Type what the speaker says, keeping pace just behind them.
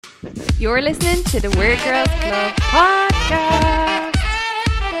You're listening to the Weird Girls Club podcast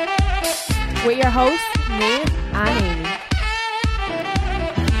with your hosts, Nate and Amy.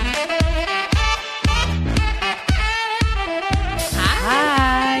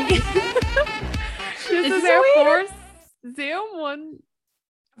 Hi. This is our first Zoom one.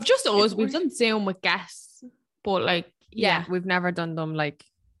 Just us. We've done Zoom with guests, but like, yeah, we've never done them like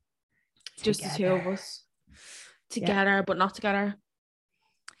just the two of us together, but not together.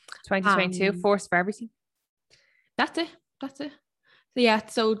 2022, force for everything. That's it. So yeah,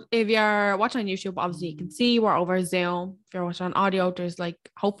 so if you're watching on YouTube, obviously you can see we're over Zoom. If you're watching on audio, there's like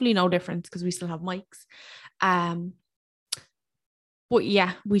hopefully no difference because we still have mics. But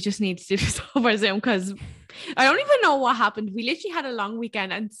yeah, we just need to do this over Zoom because I don't even know what happened. We literally had a long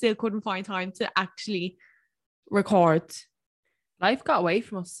weekend and still couldn't find time to actually record. Life got away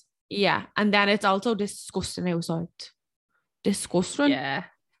from us. Yeah, and then it's also disgusting outside. Disgusting. Yeah.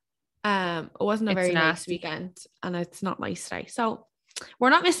 It wasn't a very nice weekend, and it's not nice today. So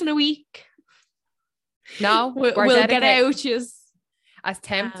we're not missing a week. No, we'll get out. Just as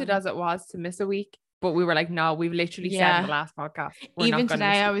tempted as it was to miss a week, but we were like, no, we've literally said in the last podcast. Even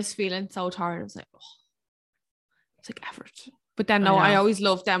today, I was feeling so tired. I was like, oh, it's like effort. But then I always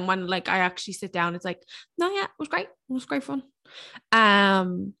love them when like I actually sit down. It's like, no, yeah, it was great. It was great fun.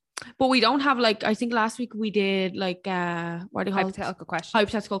 But we don't have like, I think last week we did like what do you call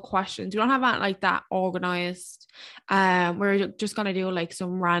hypothetical questions. We don't have that like that organized. We're just gonna do like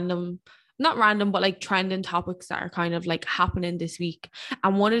some not random, but like trending topics that are kind of like happening this week.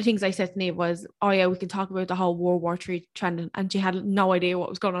 And one of the things I said to Nate was, oh yeah, we can talk about the whole World War III trending, and she had no idea what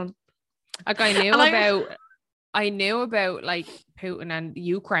was going on. Like I knew about like Putin and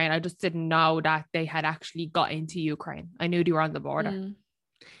Ukraine. I just didn't know that they had actually got into Ukraine. I knew they were on the border.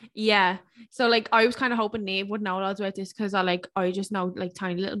 Yeah, so like I was kind of hoping Nate would know lots about this because I just know like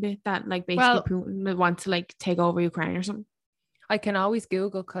tiny little bit that like basically Putin would want to like take over Ukraine or something. I can always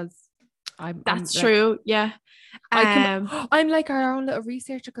Google because that's true. Yeah, I'm like our own little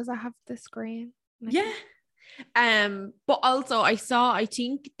researcher because I have the screen. Yeah. But also I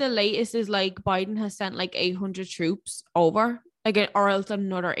think the latest is like Biden has sent like 800 troops over. Again, or else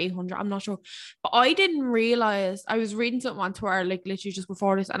another 800. I'm not sure, but I didn't realize. I was reading something on Twitter like literally just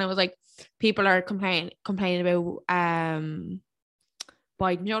before this, and it was like people are complaining about Biden.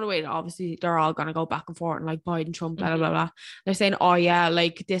 You know the way that obviously they're all gonna go back and forth and like Biden, Trump, blah blah blah. They're saying, oh yeah,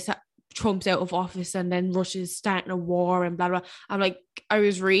 like this Trump's out of office and then Russia's starting a war and blah blah. I'm like, I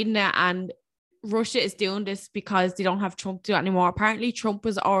was reading it and Russia is doing this because they don't have Trump to do it anymore. Apparently Trump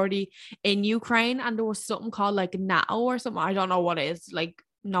was already in Ukraine and there was something called like NATO or something. I don't know what it is, like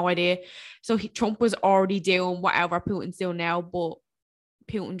no idea. So Trump was already doing whatever Putin's doing now, but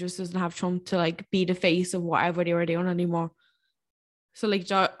Putin just doesn't have Trump to like be the face of whatever they were doing anymore. So like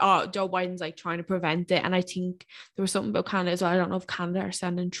Joe Biden's like trying to prevent it. And I think there was something about Canada as well. I don't know if Canada are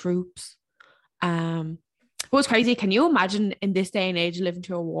sending troops. But it's crazy. Can you imagine in this day and age living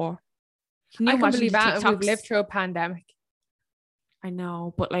through a war? I can't believe that we've lived through a pandemic. I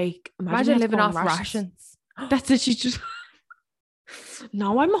know, but like imagine living off rations. That's it. She's just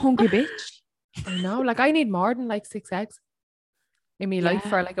no, I'm a hungry bitch. I know, like I need more than like 6 eggs in my life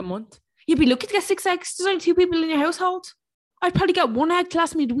for like a month. You'd be lucky to get 6 eggs. There's only 2 people in your household. I'd probably get 1 egg to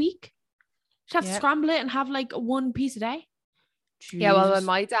last me the week. Just have to scramble it and have like 1 piece a day. Jeez. Yeah, well, when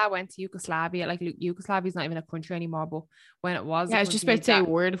my dad went to Yugoslavia, like Yugoslavia's not even a country anymore, but when it was, I was just about to say,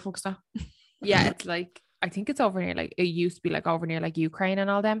 where the fuck's that? Yeah, it's like I think it's over near like it used to be like over near like Ukraine and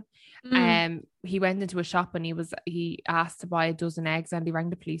all them. He went into a shop and he asked to buy a dozen eggs and they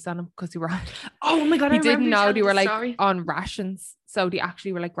rang the police on him because they were on. Oh my god! He didn't know they were like on rations, so they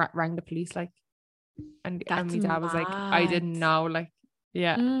actually were like rang the police like, and my dad was like, I didn't know, like,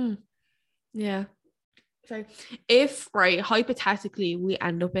 yeah. So if hypothetically we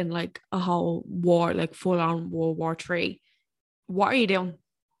end up in like a whole war, like full on World War III, what are you doing?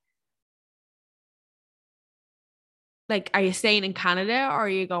 Like, are you staying in Canada or are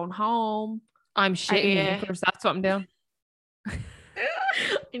you going home? I'm shitting because that's what I'm doing.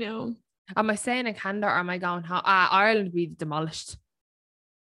 You know. Am I staying in Canada or am I going home? Ireland will be demolished.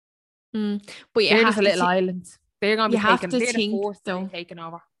 But they're just a little island. They're going to be taken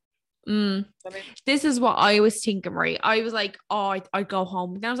over. This is what I was thinking, right? I was like, oh, I'd go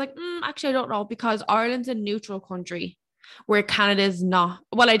home. Then I was like, actually, I don't know because Ireland's a neutral country. Where Canada is not.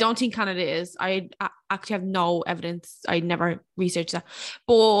 Well, I don't think Canada is. I actually have no evidence. I never researched that.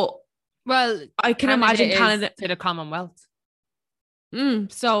 But I can imagine Canada to the Commonwealth.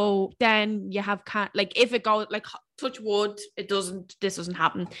 So then you have like if it goes like touch wood, this doesn't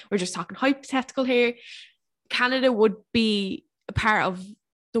happen. We're just talking hypothetical here. Canada would be a part of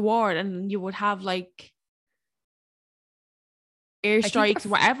the war, and you would have like I think airstrikes,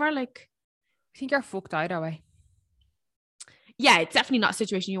 whatever. Like, I think you're fucked either way. yeah, it's definitely not a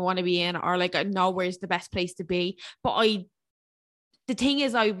situation you want to be in, or like nowhere's the best place to be. But the thing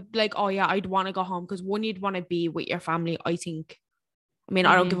is, I like, oh yeah, I'd want to go home because one, you'd want to be with your family. I think. I mean,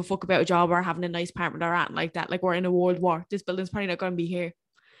 I don't give a fuck about a job or having a nice apartment or anything like that. Like, we're in a world war. This building's probably not going to be here.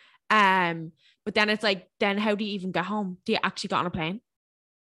 But then it's like, then how do you even get home? Do you actually get on a plane?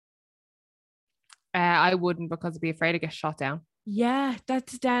 I wouldn't, because I'd be afraid to get shot down. Yeah,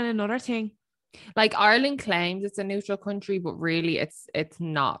 that's then another thing. Like, Ireland claims it's a neutral country, but really it's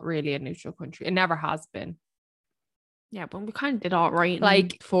not really a neutral country. It never has been. Yeah, but we kind of did all right.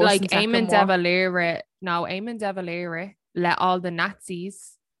 Like Eamon de Valera. No, Eamon de Valera let all the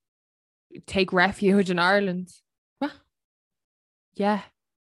Nazis take refuge in Ireland. What? Yeah.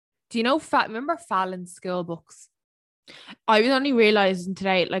 Do you know remember Fallon's school books? I was only realizing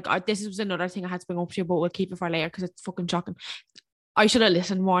today, like, this was another thing I had to bring up to you, but we'll keep it for later because it's fucking shocking. I should have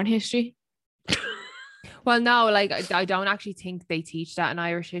listened more in history. Well, no, like, I don't actually think they teach that in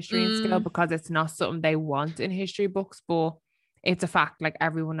Irish history in school, because it's not something they want in history books, but it's a fact. Like,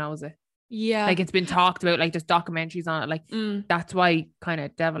 everyone knows it. Yeah. Like, it's been talked about, like, there's documentaries on it. Like, that's why kind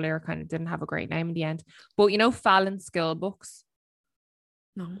of De Valera kind of didn't have a great name in the end. But you know Fallon's skill books?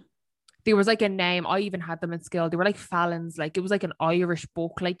 No. There was like a name, I even had them in school. They were like Fallon's, like, it was like an Irish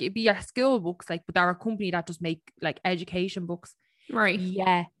book. Like, it'd be your skill books, like, but they're a company that just make like education books. Right.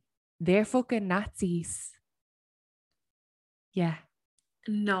 Yeah. They're fucking Nazis. Yeah.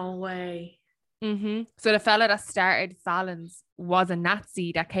 No way. So the fella that started Fallon's was a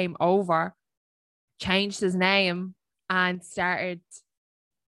Nazi that came over, changed his name, and started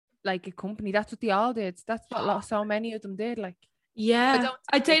like a company. That's what they all did. That's what so many of them did. Like, yeah,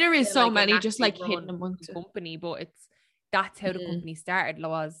 I'd say there is so like many just like hidden amongst the company, but that's how the company started.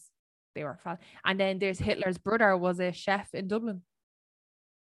 Was they were Fallon. And then there's Hitler's brother was a chef in Dublin.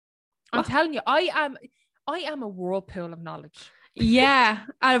 I'm telling you, I am a whirlpool of knowledge. Yeah,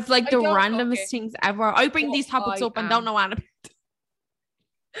 out of like the randomest things ever. I bring these topics up and don't know anything.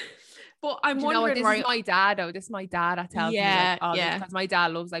 But I'm wondering, this is my dad, though. This is my dad that tells me, like, because my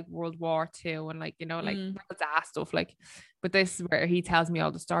dad loves like World War II and like, you know, like that stuff. Like, but this is where he tells me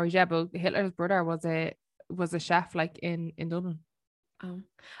all the stories. Yeah, but Hitler's brother was a chef like in Dublin.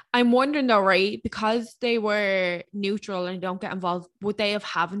 I'm wondering though, right? Because they were neutral and don't get involved, would they have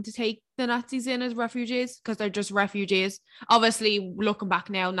having to take the Nazis in as refugees? Because they're just refugees. Obviously, looking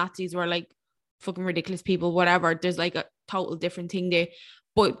back now, Nazis were like fucking ridiculous people, whatever. There's like a total different thing there.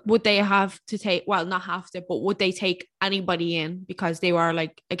 But would they have to take, well, not have to, but would they take anybody in because they were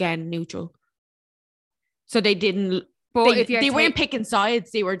like, again, neutral? So they didn't, but they weren't picking sides.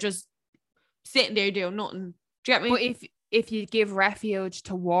 They were just sitting there doing nothing. Do you get me? But if you give refuge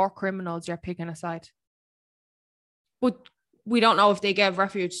to war criminals, you're picking a side. But we don't know if they give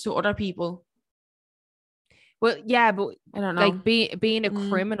refuge to other people. Well, yeah, but I don't know. Like being a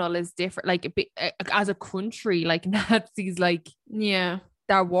criminal is different. Like as a country, like Nazis, like they're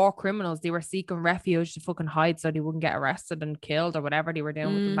war criminals. They were seeking refuge to fucking hide so they wouldn't get arrested and killed or whatever they were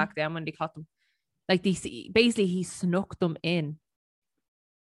doing with them back then when they caught them. Like basically he snuck them in.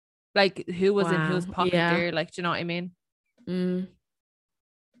 Like who was in whose pocket there? Like, do you know what I mean?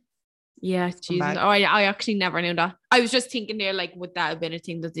 Yeah, Jesus. Oh, I actually never knew that. I was just thinking there, like, would that have been a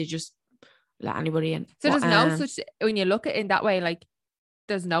thing that they just let anybody in? So there's no such, when you look at it in that way, like,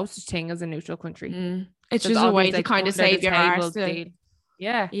 there's no such thing as a neutral country. It's just a way to kind of save your arse.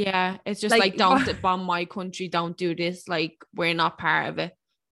 Yeah. It's just like don't bomb my country, don't do this. Like, we're not part of it.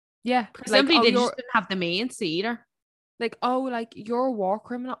 Yeah. Simply they just didn't have the means to either. Like, oh, like, you're a war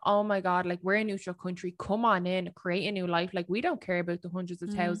criminal. Oh my God, like, we're a neutral country. Come on in, create a new life. Like, we don't care about the hundreds of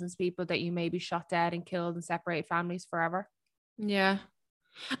thousands of people that you maybe shot dead and killed and separate families forever. Yeah.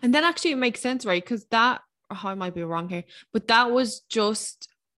 And then actually it makes sense, right? Because I might be wrong here, but that was just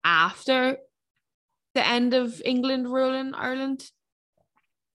after the end of England ruling Ireland.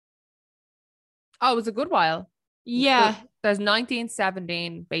 Oh, it was a good while. Yeah. There's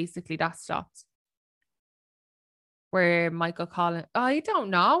 1917, basically, that stopped. Where Michael Collins, I don't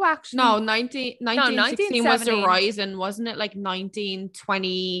know actually. No, 1916 was the Rising, wasn't it? Like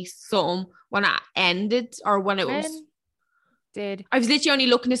 1920 something when it ended, or when it was. I was literally only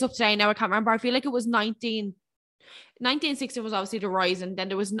looking this up today. Now I can't remember. I feel like it was 1916 was obviously the Rising. Then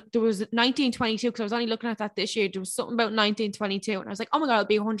there was 1922 because I was only looking at that this year. There was something about 1922, and I was like, oh my God, it'll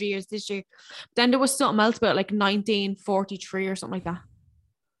be 100 years this year. Then there was something else about like 1943 or something like that.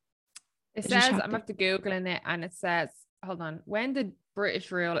 It says, I'm after Googling it, and it says, hold on, when did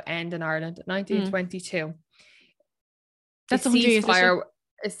British rule end in Ireland? 1922. That's 100 years.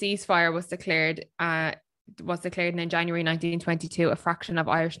 A ceasefire was declared in January 1922. A fraction of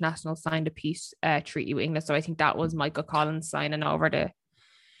Irish nationals signed a peace treaty with England. So I think that was Michael Collins signing over the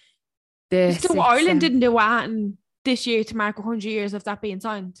So Ireland didn't do anything this year to mark 100 years of that being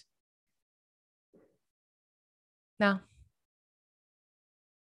signed. No.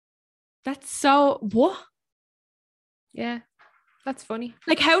 That's so what? Yeah, that's funny.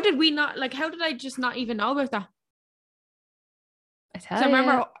 Like, how did I just not even know about that? I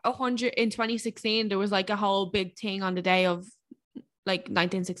remember 100 in 2016, there was like a whole big thing on the day of like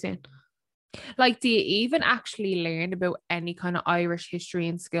 1916. Like, do you even actually learn about any kind of Irish history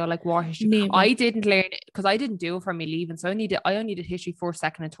in school, like war history? Maybe. I didn't learn it because I didn't do it for me leaving. So I only did history for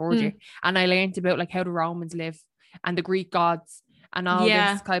second and third year. And I learned about like how the Romans live and the Greek gods and all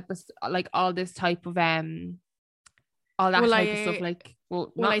this type of like all this type of all that type of stuff. Like,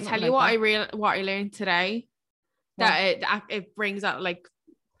 I tell you what I learned today? That it brings out like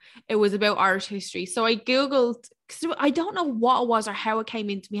it was about Irish history. So I googled, because I don't know what it was or how it came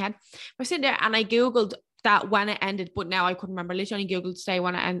into my head. I was sitting there and I googled that when it ended, but now I couldn't remember. Literally googled to say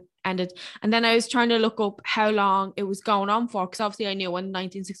when it ended, and then I was trying to look up how long it was going on for, because obviously I knew when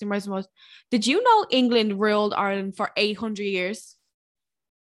 1916 was. Did you know England ruled Ireland for 800 years?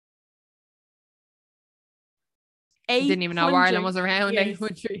 I didn't even know Ireland was around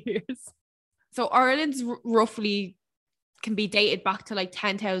 800 years. So Ireland's roughly can be dated back to like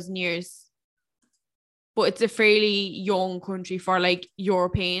 10,000 years, but it's a fairly young country for like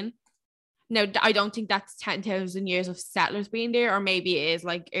European. Now, I don't think that's 10,000 years of settlers being there, or maybe it is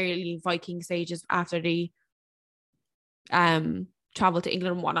like early Viking stages after they travel to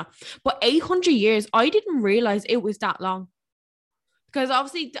England and whatnot. But 800 years, I didn't realize it was that long. Because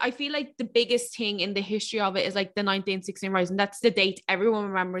obviously, I feel like the biggest thing in the history of it is like the 1916 Rising. That's the date everyone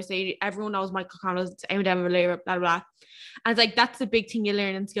remembers. Everyone knows Michael Collins, blah, blah, blah. And it's like, that's the big thing you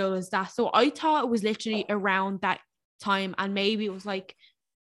learn in school is that. So I thought it was literally around that time. And maybe it was like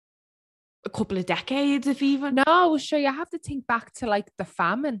a couple of decades, if even. No, sure. You have to think back to like the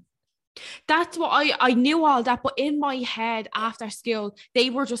famine. That's what I knew all that. But in my head after school, they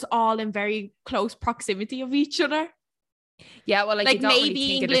were just all in very close proximity of each other. Yeah, well, like you don't maybe really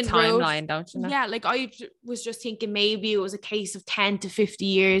think England of the timeline, don't you know? Yeah, like I was just thinking maybe it was a case of 10 to 50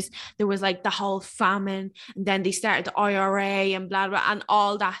 years. There was like the whole famine, and then they started the IRA and blah, blah, and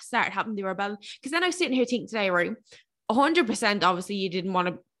all that started happening. They were rebelling. Because then I was sitting here thinking today, right, 100% obviously you didn't want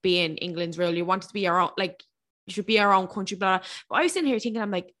to be in England's rule. You wanted to be your own, like, you should be our own country, blah, blah. But I was sitting here thinking, I'm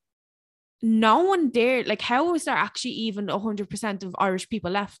like, no one there, like, how is there actually even 100% of Irish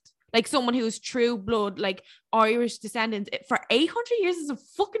people left? Like someone who's true blood, like Irish descendants for 800 years is a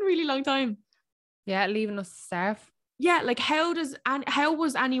fucking really long time. Yeah, leaving us to starve. Yeah, like how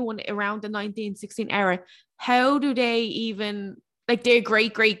was anyone around the 1916 era? How do they even, like their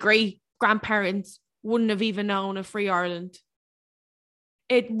great grandparents wouldn't have even known a free Ireland?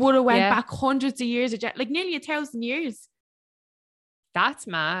 It would have went back hundreds of years, like nearly 1,000 years. That's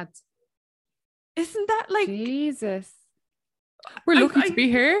mad. Isn't that like Jesus? We're lucky to be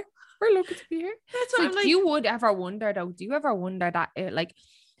here. We're lucky to be here. That's what I'm like. Do you ever wonder that like,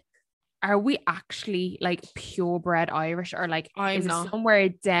 are we actually like purebred Irish, or like is it somewhere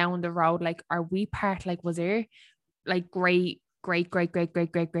down the road? Like, are we part, like, was there like great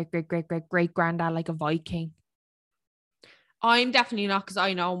granddad like a Viking? I'm definitely not, because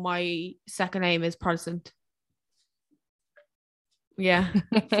I know my second name is Protestant. Yeah,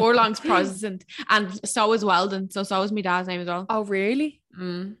 Forlong's Protestant, and so is Weldon. So is my dad's name as well. Oh, really?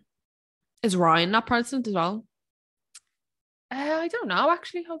 Is Ryan not Protestant as well? I don't know,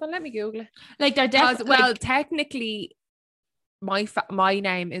 actually. Hold on, let me Google it. Like they're definitely. Well, technically, my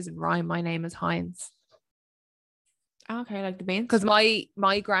name isn't Ryan. My name is Hines. Okay, like the beans. Because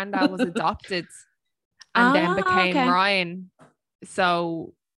my granddad was adopted, and then became Ryan.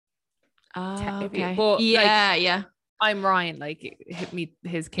 So, okay. But yeah. I'm Ryan. Like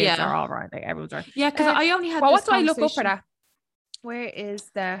his kids are all Ryan. Like everyone's Ryan. Yeah, because I only had. Well, what do I look up for that? Where is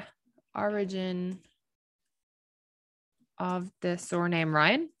the origin of the surname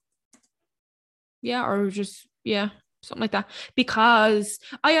Ryan? Yeah, or just something like that. Because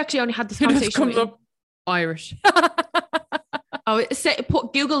I actually only had this conversation. It comes up Irish.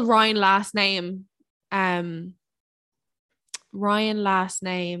 Put Google Ryan last name. Ryan last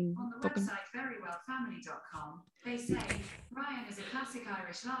name. On the website verywellfamily.com, they say Ryan is a classic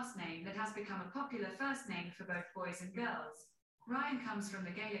Irish last name that has become a popular first name for both boys and girls. Ryan comes from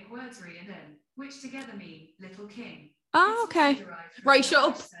the Gaelic words Rian and Lynn, which together mean little king. Okay. Right, shut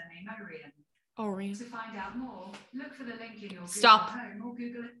up. Rian. To find out more, look for the link in your Stop. Google Home or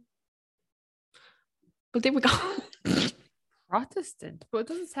Google it. Well, there we go. Protestant, but it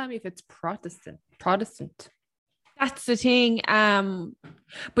doesn't tell me if it's Protestant. That's the thing.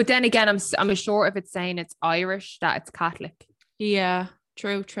 But then again, I'm sure if it's saying it's Irish that it's Catholic. Yeah,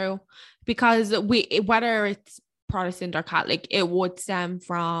 true. Because whether it's Protestant or Catholic, it would stem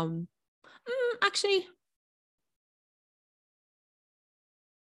from actually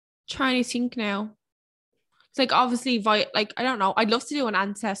trying to think now. It's like obviously like I don't know. I'd love to do an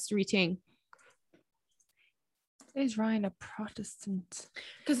ancestry thing. Is Ryan a Protestant?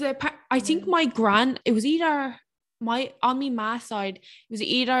 Because I think it was either on my ma's side, it was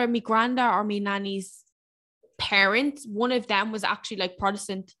either my granddad or my nanny's parents. One of them was actually like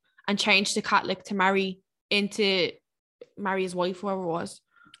Protestant and changed to Catholic to marry his wife, whoever it was.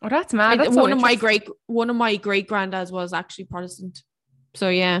 Oh, that's mad. That's one of my great granddads was actually Protestant. So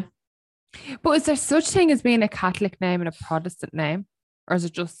yeah. But is there such thing as being a Catholic name and a Protestant name, or is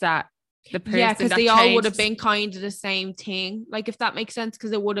it just that the person? Yeah, because they all would have been kind of the same thing. Like if that makes sense,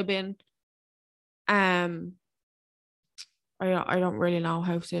 because it would have been. I don't really know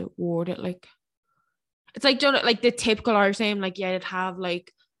how to word it. Like, it's like like the typical Irish name. Like it'd have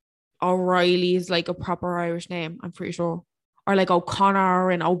like O'Reilly is like a proper Irish name, I'm pretty sure. Or like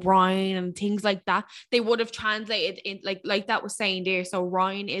O'Connor and O'Brien and things like that. They would have translated in like that was saying there. So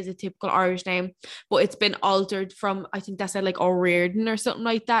Ryan is a typical Irish name, but it's been altered from, I think that's like O'Riordan or something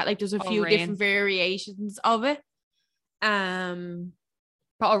like that. Like there's a few different variations of it. But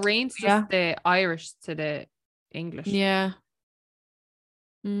O'Riordan's just the Irish to the English. Yeah.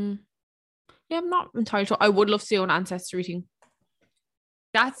 Yeah, I'm not entirely sure. I would love to do an ancestry thing.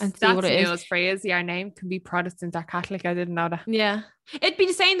 That's news crazy. Our name can be Protestant or Catholic. I didn't know that. Yeah, it'd be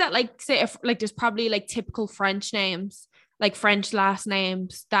the same that like say if like there's probably like typical French names, like French last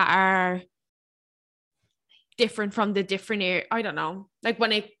names that are different from the different year. I don't know, like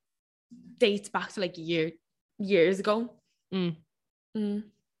when it dates back to like years ago.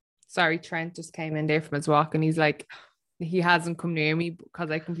 Sorry, Trent just came in there from his walk and he's like, he hasn't come near me because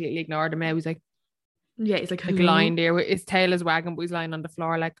I completely ignored him. I was like, yeah, he's like lying there with his tail is wagging, but he's lying on the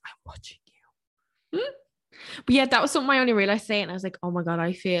floor like, I'm watching you. But yeah, that was something I only realized saying. I was like, oh my God,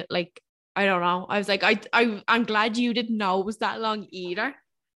 I feel like, I don't know. I was like, I'm glad you didn't know it was that long either.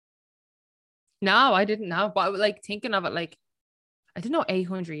 No, I didn't know. But I was like thinking of it like, I didn't know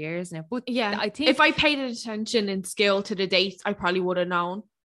 800 years now. But yeah, I think if I paid attention in skill to the dates, I probably would have known.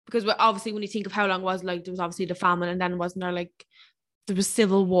 Because obviously when you think of how long it was, like there was obviously the famine and then wasn't there like there was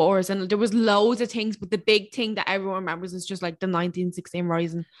civil wars and there was loads of things, but the big thing that everyone remembers is just like the 1916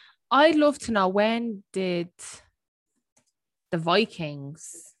 rising. I'd love to know, when did the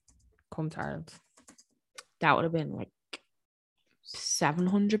Vikings come to Ireland? That would have been like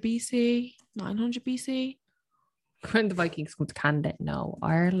 700 BC, 900 BC. When the Vikings come to Canada? No,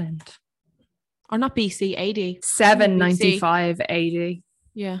 Ireland. Or not BC, AD. 795 AD.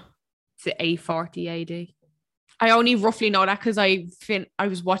 Yeah. To 840 AD. I only roughly know that because I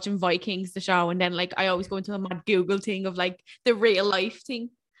was watching Vikings, the show, and then like I always go into a mad Google thing of like the real life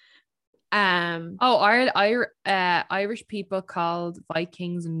thing. Irish people called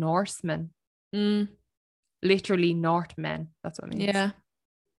Vikings Norsemen. Literally Northmen. That's what it means. Yeah.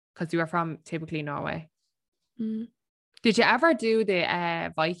 Because you were from typically Norway. Did you ever do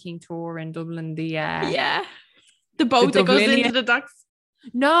the Viking tour in Dublin? The boat that goes into the docks.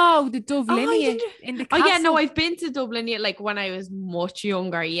 No, the Dublin in the castle. Oh yeah, no, I've been to Dublin like when I was much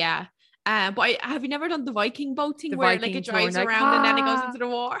younger. Yeah, but have you never done the Viking boat thing where like it drives around and then it goes into the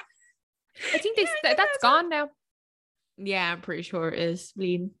water? I think that's gone now. Yeah, I'm pretty sure it is.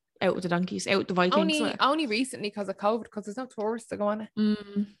 Bleeding out with the donkeys, out with the Vikings. Only recently because of COVID, because there's no tourists to go on it.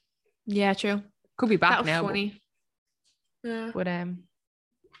 Yeah, true. Could be back now. Funny. But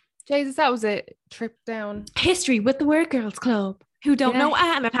Jesus, that was a trip down history with the Word Girls Club. Who don't know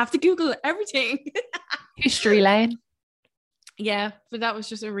and I'd have to Google everything. History lane. Yeah, but that was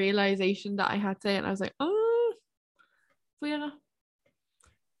just a realization that I had to, and I was like, oh, we don't know.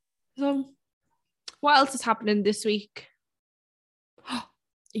 So, what else is happening this week?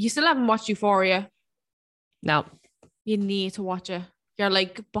 You still haven't watched Euphoria? No. You need to watch it. You're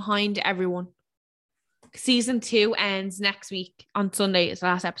like behind everyone. Season 2 ends next week on Sunday. It's the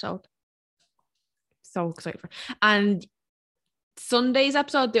last episode. So excited for it. And Sunday's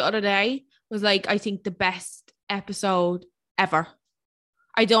episode the other day was like, I think the best episode ever.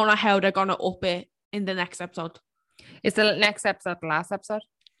 I don't know how they're gonna up it in the next episode. Is the next episode the last episode?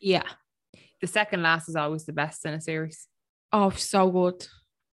 Yeah. The second last is always the best in a series. Oh, so good.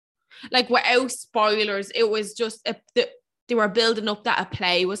 Like without spoilers, it was just they were building up that a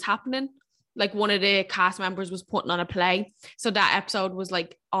play was happening. Like one of the cast members was putting on a play. So that episode was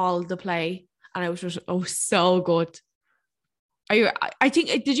like all the play. And it was just, so good. I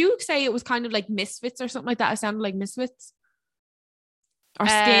think, did you say it was kind of like Misfits or something like that? It sounded like Misfits. Or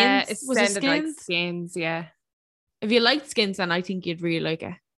Skins? It Was it sounded like Skins? Skins, yeah. If you liked Skins, then I think you'd really like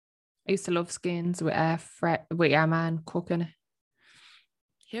it. I used to love Skins with your man cooking it.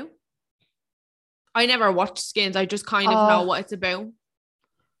 Who? I never watched Skins. I just kind of know what it's about.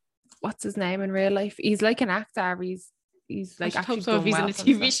 What's his name in real life? He's like an actor. He's like actually hope so if he's in a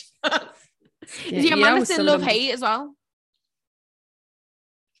TV show. Is he a man that's in Love Hate as well?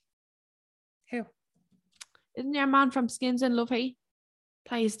 Who? Isn't there a man from Skins in Love Hate?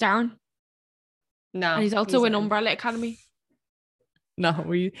 Plays Darren. No. And he's also in Umbrella Academy. No,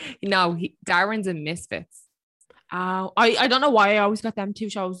 Darren's in Misfits. Oh, I don't know why I always got them two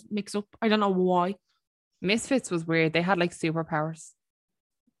shows mixed up. I don't know why. Misfits was weird. They had like superpowers.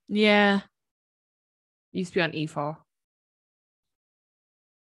 Yeah. Used to be on E4.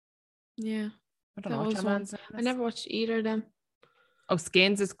 Yeah. I don't know what one. I never watched either of them. Oh,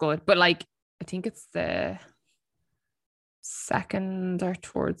 Skins is good. But like, I think it's the second or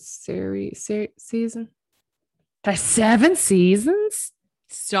third season. There's 7 seasons?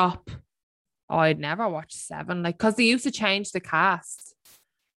 Stop. Oh, I'd never watched 7. Like, because they used to change the cast.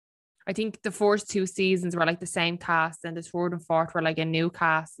 I think the first 2 seasons were like the same cast, and the third and fourth were like a new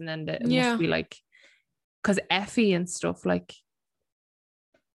cast, and then it must be like, because Effie and stuff, like.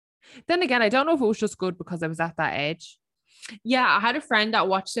 Then again, I don't know if it was just good because I was at that age. Yeah, I had a friend that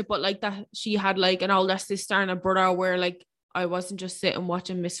watched it, but like that she had like an older sister and a brother where like I wasn't just sitting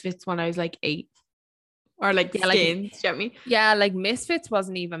watching Misfits when I was like 8. Or like Skins, do you get me? Yeah, like Misfits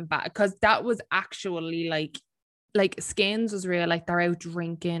wasn't even bad because that was actually like Skins was real, like they're out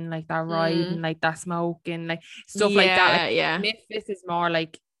drinking, like they're riding, like they're smoking, like stuff like that. Like, yeah. Misfits is more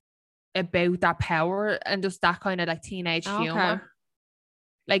like about that power and just that kind of like teenage humor.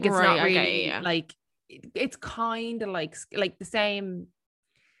 Like it's not really like it's kind of like the same,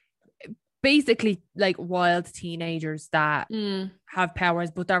 basically like wild teenagers that have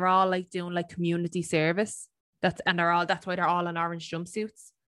powers, but they're all like doing like community service. That's why they're all in orange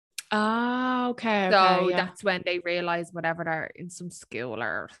jumpsuits. Okay. So that's when they realize whatever they're in some school,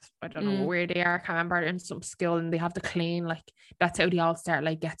 or I don't know where they are. I can't remember, in some school, and they have to clean. Like that's how they all start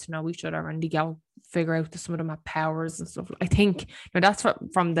like get to know each other, and they go figure out that some of them have powers and stuff. I think that's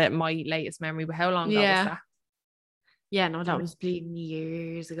from my latest memory. But how long ago was that? Yeah, no, that was bleeding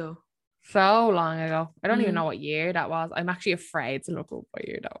years ago. So long ago. I don't even know what year that was. I'm actually afraid to look up what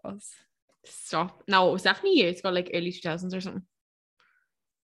year that was. Stop. No, it was definitely years ago, like early 2000s or something.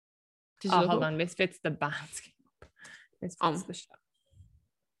 Hold on. Misfits the band. Misfits the show.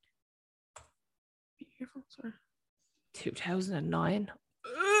 2009.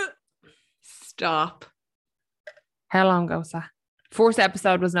 Stop. How long ago was that? First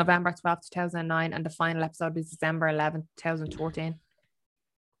episode was November 12th, 2009, and the final episode was December 11th, 2014.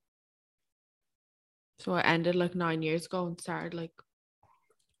 So it ended like 9 years ago and started like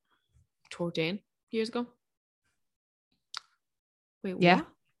 14 years ago. Wait, what?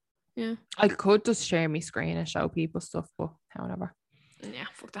 Yeah. I could just share my screen and show people stuff, but however. Yeah,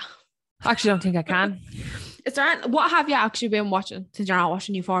 fuck that. I actually don't think I can. What have you actually been watching since you're not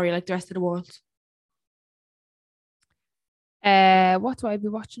watching Euphoria like the rest of the world? What do I be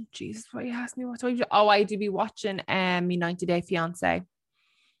watching? Jesus, what you asked me? What do I be? Oh, I do be watching my 90 Day Fiance.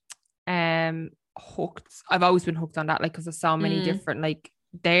 Hooked. I've always been hooked on that, like, because there's so many different, like,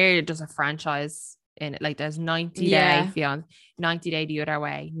 they're just a franchise in it. Like there's 90 Day Fiance, 90 Day the Other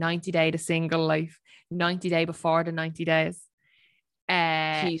Way, 90 Day the Single Life, 90 Day Before the 90 Days.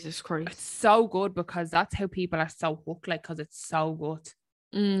 Jesus Christ, it's so good because that's how people are so hooked, like, because it's so good.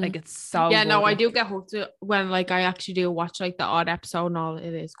 Like it's so good. No, I do get hooked when like I actually do watch like the odd episode and all.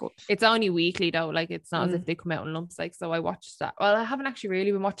 It is good. It's only weekly though, like it's not as if they come out in lumps, like, so I watch that. Well, I haven't actually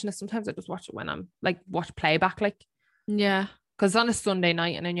really been watching it. Sometimes I just watch it when I'm like watch playback, like, because it's on a Sunday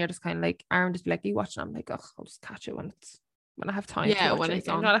night and then you're just kind of like, Aaron just be like, you watching? I'm like, oh, I'll just catch it when I have time to watch when it it's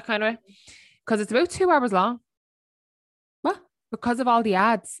again. on. Not that kind of way, because it's about 2 hours long. What? Because of all the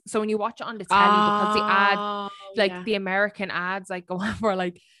ads. So when you watch it on the telly, because the ad, like the American ads, like go on for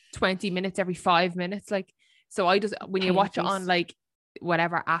like 20 minutes every 5 minutes, like, so I just, when you watch it on like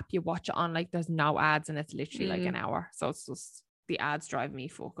whatever app you watch it on, like there's no ads and it's literally like an hour, so it's just the ads drive me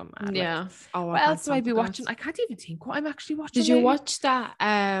fucking mad. Like, what else do I be watching? I can't even think what I'm actually watching. Did you watch that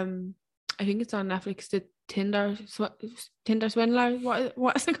I think it's on Netflix, the Tinder Swindler,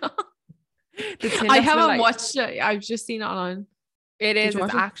 what is it called? I haven't watched it. I've just seen it online. It's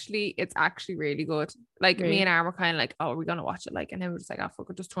actually really good. Like me and Aaron were kind of like, oh, are we gonna watch it? Like, and then we're just like, oh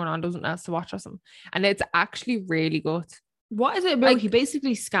fuck it, just turn on, doesn't else to watch or something. And it's actually really good. What is it about? Like, he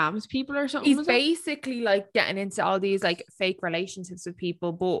basically scams people or something? He's basically like getting into all these like fake relationships with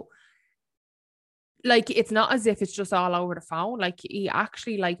people, but like it's not as if it's just all over the phone. Like he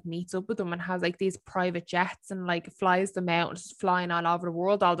actually like meets up with them and has like these private jets and like flies them out and just flying all over the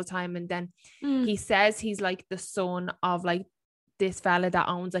world all the time. And then he says he's like the son of like this fella that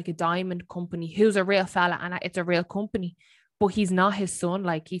owns like a diamond company, who's a real fella and it's a real company, but he's not his son.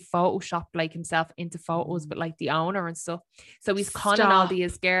 Like he photoshopped like himself into photos with like the owner and stuff. So he's conning all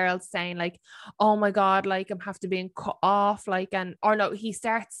these girls saying like, oh my God, like I'm have to be cut off. Like, and, or no, he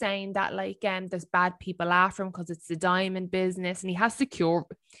starts saying that like, there's bad people after him because it's the diamond business and he has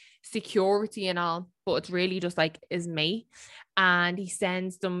security and all, but it's really just like is me. And he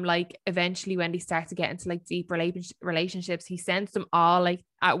sends them like eventually when they start to get into like deep relationships, he sends them all like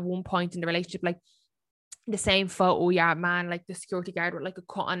at one point in the relationship, like the same photo, yeah, man, like the security guard with like a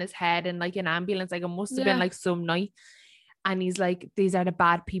cut on his head and like an ambulance, like it must have been like some night. And he's like, these are the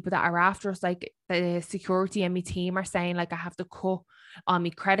bad people that are after us. Like the security and my team are saying like I have to cut on my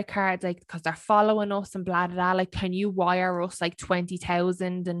credit cards, like because they're following us and blah blah blah. Like, can you wire us like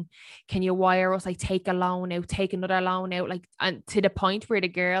 20,000 and can you wire us like take a loan out, take another loan out, like, and to the point where the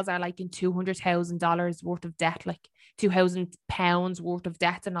girls are like in $200,000 worth of debt, like £2,000 worth of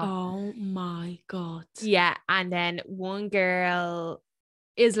debt and all. Oh my God. Yeah. And then one girl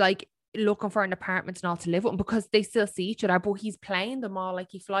is like looking for an apartment and all to live with him because they still see each other, but he's playing them all. Like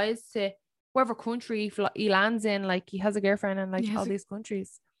he flies to whatever country he lands in, like he has a girlfriend in like all these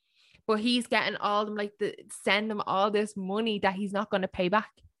countries, but he's getting all them like send them all this money that he's not going to pay back.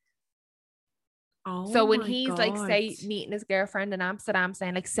 So when he's like say meeting his girlfriend in Amsterdam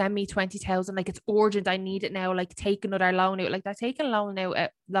saying like send me 20,000, like it's urgent, I need it now, like take another loan out, like they're taking loans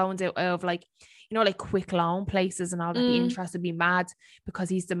out of like, you know, like quick loan places and all that. The interest would be mad because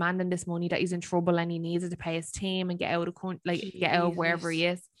he's demanding this money that he's in trouble and he needs it to pay his team and get out of get out of wherever he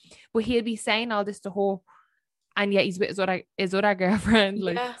is. But he'll be saying all this to her, and yet he's with his other girlfriend,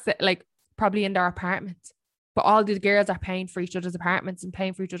 like probably in their apartment. But all these girls are paying for each other's apartments and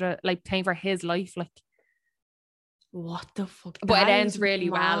paying for each other, like paying for his life, like. What the fuck? But it ends really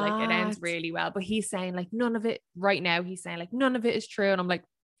well. Like it ends really well. But he's saying like none of it right now. He's saying like none of it is true, and I'm like,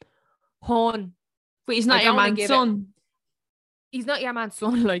 hon. But he's not your man's son. He's not your man's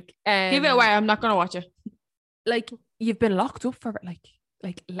son. Like, give it away. I'm not gonna watch it. Like you've been locked up for it.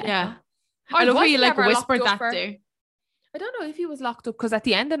 Like yeah. I love how you like whispered that too. I don't know if he was locked up because at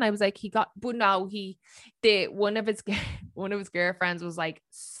the end, and I was like, but no, one of his girlfriends was like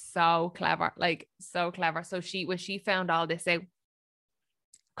so clever, like so clever. So when she found all this out,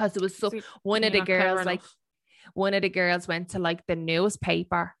 because it was so one of the girls went to like the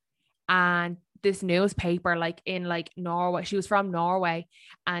newspaper, and this newspaper like in like Norway, she was from Norway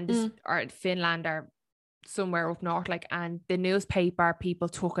and or Finland or somewhere up north, like, and the newspaper people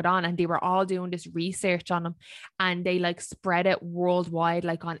took it on and they were all doing this research on him and they like spread it worldwide,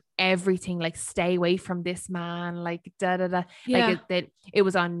 like on everything, like stay away from this man, like like it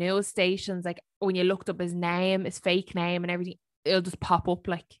was on news stations, like when you looked up his name, his fake name and everything, it'll just pop up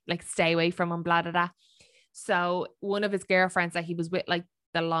like stay away from him, blah blah blah. So one of his girlfriends that he was with like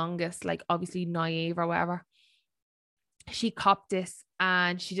the longest, like obviously naive or whatever, she copped this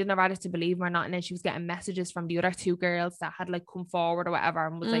and she didn't know whether to believe him or not. And then she was getting messages from the other two girls that had like come forward or whatever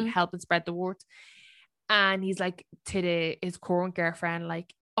and was like helping spread the word. And he's like to his current girlfriend,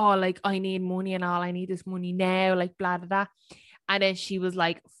 like, oh, like I need money and all, I need this money now, like blah blah blah. And then she was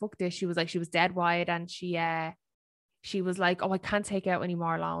like, fuck this. She was like, she was dead wide, and she was like, oh, I can't take out any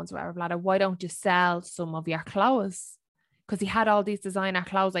more loans, whatever, blah blah. Why don't you sell some of your clothes? Because he had all these designer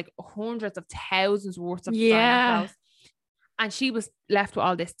clothes, like hundreds of thousands worth of designer clothes. And she was left with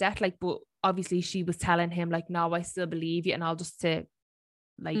all this debt, like, but obviously she was telling him like, no, I still believe you and all, just to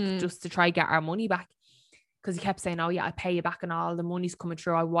try get our money back. Because he kept saying, oh yeah, I pay you back and all, the money's coming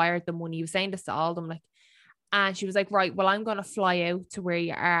through, I wired the money. He was saying this to all of them, like, and she was like, right, well, I'm going to fly out to where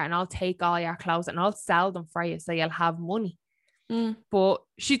you are and I'll take all your clothes and I'll sell them for you so you'll have money. But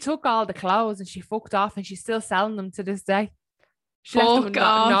she took all the clothes and she fucked off, and she's still selling them to this day. She left them with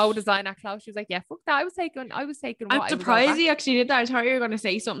no designer clothes. She was like, yeah, fuck that. I was taking I'm surprised he actually did that. I thought you were going to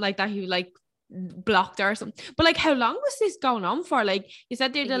say something like that. He like blocked her or something. But like, how long was this going on for? Like, you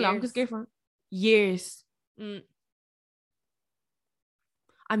said they're the longest girlfriend. Years.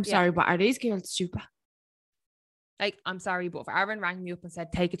 I'm sorry, but are these girls stupid? Like, I'm sorry, but if Aaron rang me up and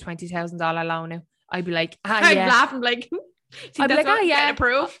said, take a $20,000 loan now, I'd be like, I'd laughing like, I'd be like, yeah,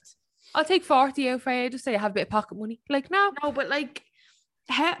 approved. I'll take 40 out for you, just say I have a bit of pocket money. Like, no, but like,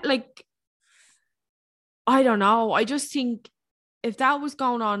 like, I don't know. I just think if that was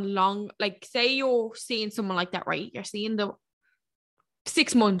going on long, like say you're seeing someone like that, right? You're seeing them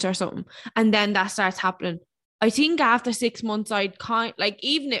 6 months or something, and then that starts happening. I think after 6 months, I'd like,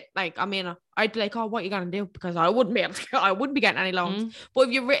 even if like, I mean, I'd be like, oh, what are you gonna do? Because I wouldn't be able to, I wouldn't be getting any loans. But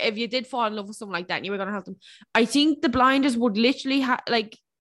if you did fall in love with someone like that and you were gonna help them, I think the blinders would literally like,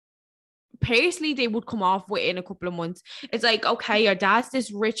 personally, they would come off within a couple of months. It's like, okay, your dad's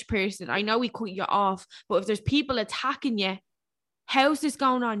this rich person. I know he cut you off, but if there's people attacking you, how's this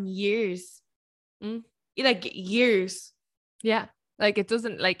going on years? Like years. Yeah. Like it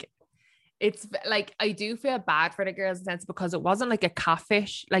doesn't like, it's like, I do feel bad for the girls in a sense because it wasn't like a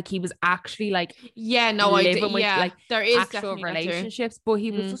catfish. Like he was actually like, yeah, no, living with like there is actual relationships, but he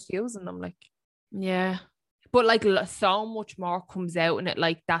was just using them. Like, yeah. But like so much more comes out in it,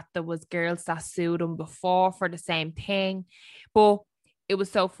 like that there was girls that sued him before for the same thing. But it was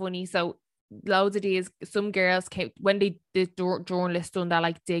so funny. So loads of these, some girls came when they did journalists done that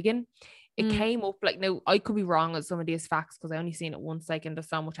like digging. It came up like, now I could be wrong on some of these facts because I only seen it once, like, and there's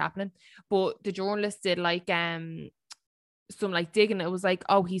so much happening. But the journalist did like some like digging. It was like,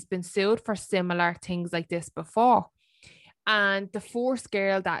 oh, he's been sued for similar things like this before. And the fourth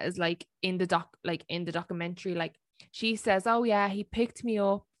girl that is like in the documentary, like she says, oh yeah, he picked me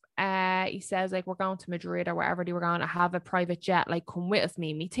up. He says like, we're going to Madrid or wherever they were going to have a private jet, like come with us, me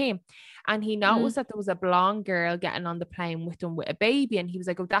and me team. And he noticed that there was a blonde girl getting on the plane with him with a baby. And he was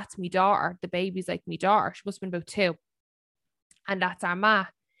like, oh, that's me daughter. The baby's like me daughter. She must have been about 2. And that's our ma.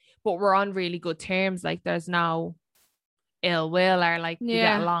 But we're on really good terms. Like there's no ill will or like we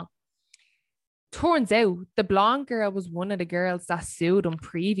get along. Turns out the blonde girl was one of the girls that sued him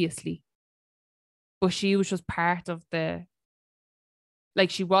previously. But she was just part of the, like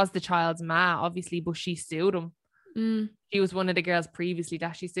she was the child's ma, obviously, but she sued him. She was one of the girls previously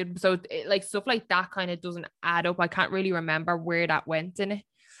that she sued him. So like stuff like that kind of doesn't add up. I can't really remember where that went in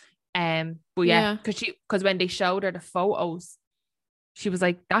it. But yeah, because when they showed her the photos, she was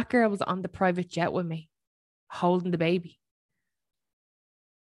like, that girl was on the private jet with me, holding the baby.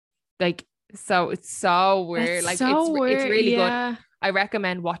 Like, so it's so weird. Like so it's really good. I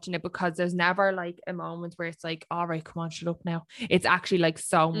recommend watching it because there's never like a moment where it's like, all right, come on, shut up now. It's actually like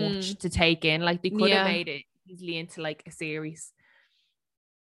so much to take in. Like they could have made it easily into like a series.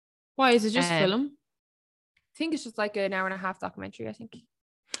 Why is it just film? I think it's just like an hour and a half documentary, I think.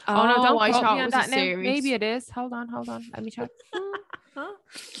 Oh no, don't quote me on that now. Maybe it is. Hold on. Let me check.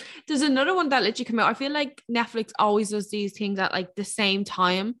 There's another one that literally came out. I feel like Netflix always does these things at like the same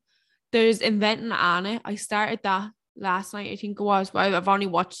time. There's Inventing Anna. I started that last night, I think it was, but I've only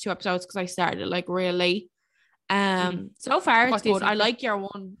watched 2 episodes because I started like real late. So far it's good. I like your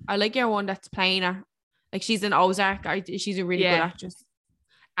one. I like your one that's playing her. Like she's an Ozark. She's a really good actress.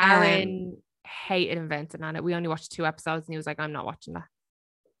 Aaron hated Inventing Anna. We only watched 2 episodes and he was like, I'm not watching that.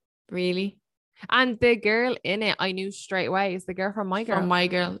 Really? And the girl in it, I knew straight away, is the girl from My Girl. From My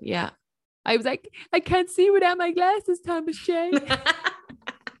Girl, yeah. I was like, I can't see without my glasses, Thomas J.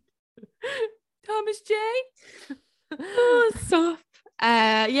 Thomas J. Oh, stop.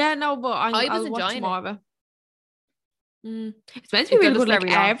 Yeah, no, but I'll watch more of it. It's meant to be really good.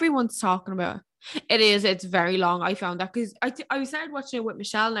 Like everyone's talking about it. It is. It's very long. I found that because I started watching it with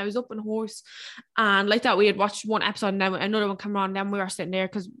Michelle and I was up in horse and like that we had watched 1 episode and then another one came on and then we were sitting there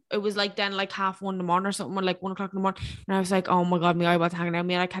because it was like then like 1:30 in the morning or something, or like 1 o'clock in the morning, and I was like, oh my god, my eyeballs hanging out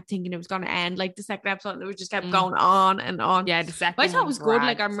me, and I kept thinking it was going to end like the second episode and it just kept going on and on. Yeah, the second but I thought it was good.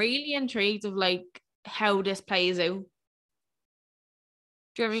 Like I'm really intrigued of like how this plays out.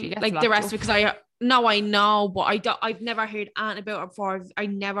 Do you know what I mean? Like the rest of it, because I know, but I've never heard anything about it before. I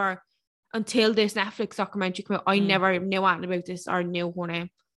never, until this Netflix documentary came out, I never knew anything about this or knew her name.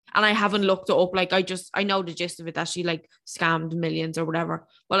 And I haven't looked it up. Like I know the gist of it, that she like scammed millions or whatever.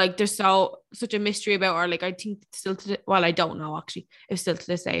 But like there's such a mystery about her. Like I think still well, I don't know actually. If still to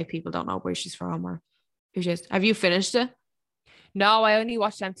this day, if people don't know where she's from or who she is. Have you finished it? No, I only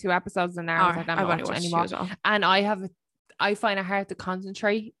watched them 2 episodes and now I was like, I'm not watching anymore. Well. And I find it hard to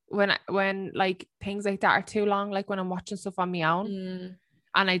concentrate when like things like that are too long, like when I'm watching stuff on my own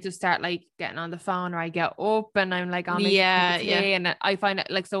and I just start like getting on the phone or I get up and I'm like on and I find it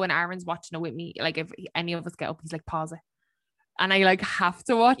like, so when Aaron's watching it with me, like if any of us get up, he's like, pause it, and I like have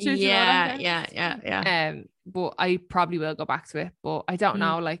to watch it. Yeah. But I probably will go back to it, but I don't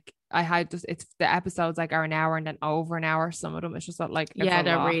know, like I had just, it's the episodes like are an hour and then over an hour, some of them it's just not like they're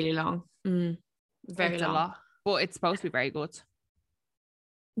really long. Very long. A lot. But it's supposed to be very good.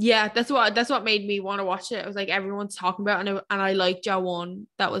 Yeah, that's what made me want to watch it. It was like everyone's talking about it, and I liked one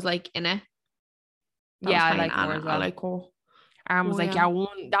that was like in it. I like her as well. I like her. Aaron was like,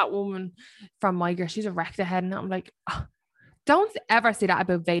 that woman from My Girl, she's a wrecked ahead, and I'm like, Don't ever say that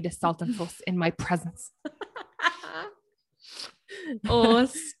about Veda Salt and Fuss in my presence. Oh,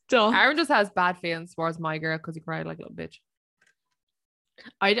 stop. Aaron just has bad feelings towards my girl because he cried like a little bitch.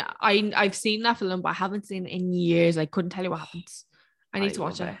 I've seen that film, but I haven't seen it in years. I couldn't tell you what happens. I need to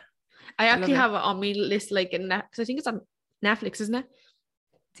watch it. I actually have it on my list, like in Netflix. I think it's on Netflix, isn't it?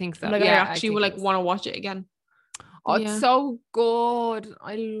 I think so. Like, yeah, I actually would like want to watch it again. Oh, it's so good.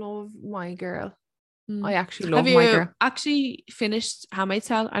 I love My Girl. I actually love My Girl. Have you actually finished Handmaid's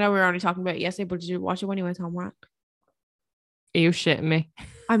Tale? I know we were only talking about it yesterday, but did you watch it when you went home, right? Are you shitting me?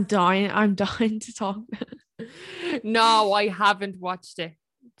 I'm dying to talk. No, I haven't watched it.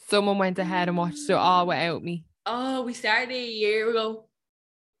 Someone went ahead and watched it all without me. Oh, we started a year ago.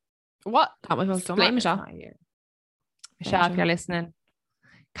 What? Not my fault. Blame Michelle. Michelle, if you're listening,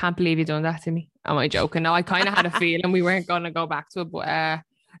 can't believe you done that to me. Am I joking? No, I kind of had a feeling we weren't going to go back to it, but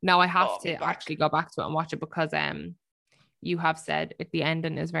now I have to actually go back to it and watch it because you have said the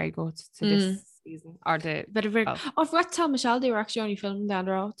ending is very good to this season or the. I forgot to tell Michelle they were actually only filming down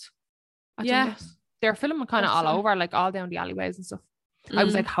the road. Yeah, they're filming kind of all over, like all down the alleyways and stuff. I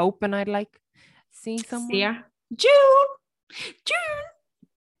was like hoping I'd like see someone. Yeah, June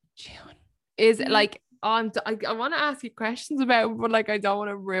is like I want to ask you questions about it, but like I don't want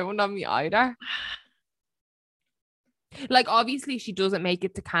to ruin on me either. Like obviously she doesn't make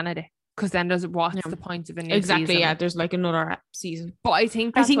it to Canada because then what's the point of a new season? Yeah, there's like another season, but I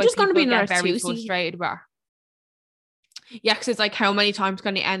think there's going to be another very frustrated with her. Yeah, because it's like how many times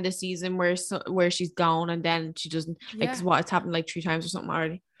can they end the season where she's gone and then she doesn't like what it's happened like 3 times or something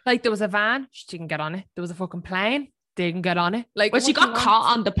already. Like there was a van, she didn't get on it. There was a fucking plane, didn't get on it. Like she got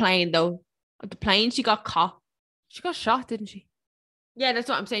caught on the plane though. At the plane, she got caught. She got shot, didn't she? Yeah, that's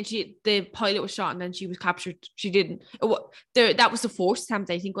what I'm saying. The pilot was shot and then she was captured. She didn't. That was the forced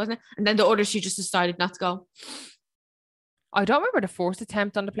attempt, I think, wasn't it? And then the other, she just decided not to go. I don't remember the first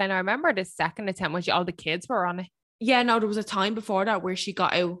attempt on the plane. I remember the second attempt when all the kids were on it. Yeah, no, there was a time before that where she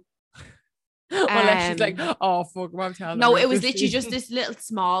got out. Unless she's like, oh fuck, I'm telling no, it was literally just this little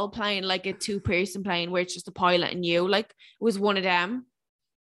small plane, like a 2-person plane where it's just a pilot and you. Like it was one of them.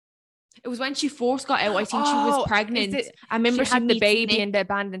 It was when she first got out. I think she was pregnant. I remember she had the baby in the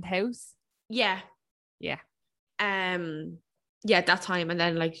abandoned house. Yeah. Yeah, that time, and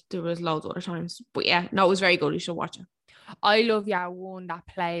then like there was loads of other times. But yeah, no, it was very good. You should watch it. I love one that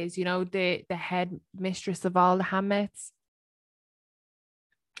plays, you know, the head mistress of all the handmaids.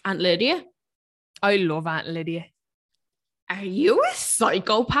 Aunt Lydia. I love Aunt Lydia. Are you a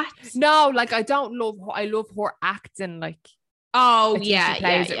psychopath? No, like I don't love her. I love her acting. Like, oh she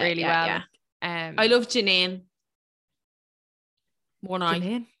plays it really well. Yeah. I love Janine. One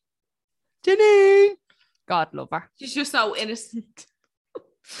eye. Janine. God love her. She's just so innocent.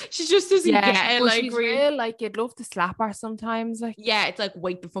 She just doesn't get it. Like she's real. Like you'd love to slap her sometimes. Like it's like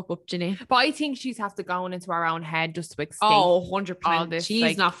wake the fuck up, Janine. But I think she's have to go into her own head just to escape. 100%. She's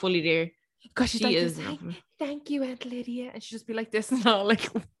like, not fully there. Because she is. Thank you, Aunt Lydia, and she just be like this and all. Like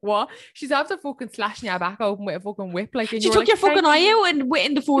what? She's after fucking slashing your back open with a fucking whip. Like she took your fucking eye out and went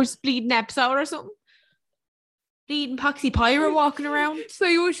in the first bleeding episode or something. Bleeding Poxy Pyra walking around.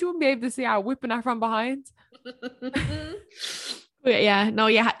 So she wouldn't be able to see her whipping her from behind. Yeah, no,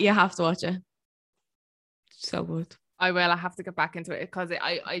 you have to watch it. So good. I will. I have to get back into it because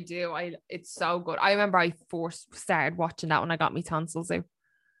I do. It's so good. I remember I first started watching that when I got my tonsils out.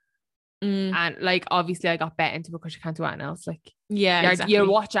 And like obviously I got bet into it because you can't do anything else. Like exactly. You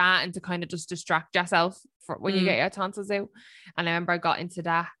watch that and to kind of just distract yourself for when you get your tonsils out. And I remember I got into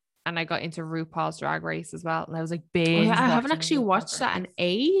that and I got into RuPaul's Drag Race as well. And I was like big. I haven't actually watched that in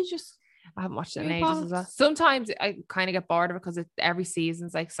ages. I haven't watched it in ages as well. Sometimes I kind of get bored of it because every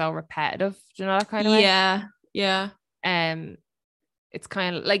season's like so repetitive. Do you know that kind of way? Yeah. It's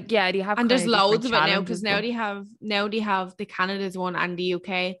kind of like, do you have, and there's loads of it now because now they have the Canada's one and the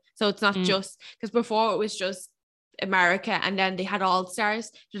UK, so it's not just because before it was just America and then they had All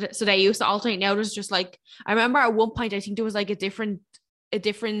Stars, so they used to alternate. Now there's just like, I remember at one point I think there was like a different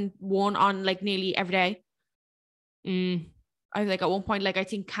one on like nearly every day. I was like at one point, like I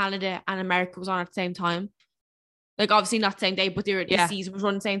think Canada and America was on at the same time. Like obviously not the same day, but the season was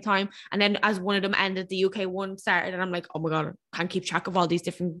running the same time. And then as one of them ended, the UK one started, and I'm like, oh my god, I can't keep track of all these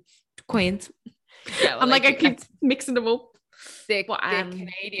different queens. Yeah, well, I'm like I keep mixing them up. The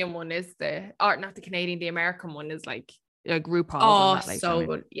Canadian one is the American one is like RuPaul. Oh, that, like, so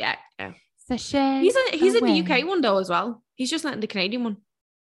good. Yeah. He's in the UK one though as well. He's just not in the Canadian one.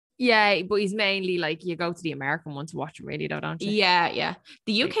 Yeah, but he's mainly like you go to the American one to watch him really, don't you? Yeah.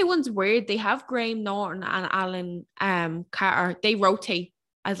 The UK one's weird. They have Graham Norton and Alan Carter. They rotate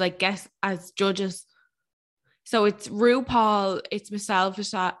as like guests, as judges. So it's RuPaul, it's Michelle,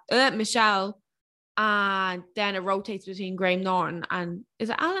 and then it rotates between Graham Norton and is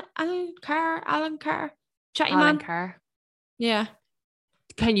it Alan Carr? Chatty Alan man? Carr. Yeah.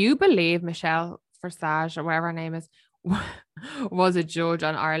 Can you believe Michelle Forsage or whatever her name is was a judge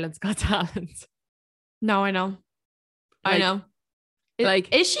on Ireland's Got Talent? No, I know. I know.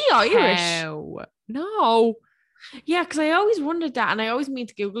 Is she Irish? How? No. Yeah, because I always wondered that, and I always mean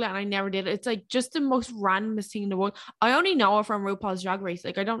to Google it, and I never did. It's like just the most randomest thing in the world. I only know her from RuPaul's Drag Race.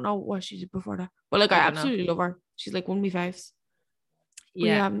 Like, I don't know what she did before that, but like, I absolutely love her. She's like one of my faves.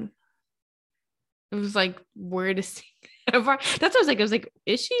 Yeah. It was like weirdest thing ever. That's what I was like,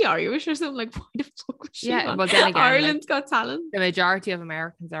 is she Irish or something? Like, why the fuck was she on but then again, Ireland's Got Talent? The majority of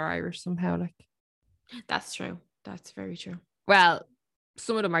Americans are Irish somehow. Like, that's true. That's very true. Well,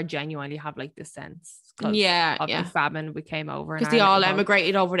 some of them are genuinely have like this sense. Yeah, of the famine we came over because they all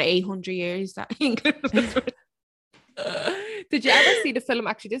emigrated over the 800 years. That Did you ever see the film?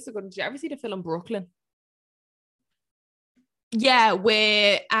 Actually, this is good. Did you ever see the film Brooklyn? Yeah,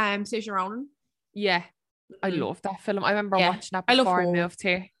 with Saoirse Ronan. Yeah, I love that film. I remember watching that before I moved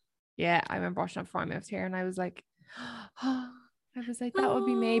here. Yeah, I remember watching that before I moved here, and I was like, that would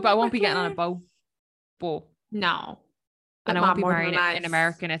be me, but I won't be getting on a boat. But no, and I won't be married in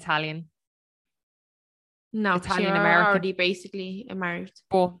American Italian. No, Italian American. Already basically married.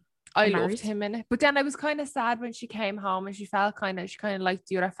 But I loved him in it. But then I was kind of sad when she came home and she felt she kind of liked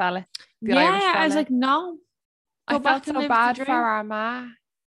the other fella. The Irish fella. I was like, no. I felt so bad for our ma.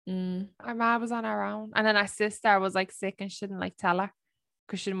 Our ma was on her own, and then our sister was like sick and she didn't like tell her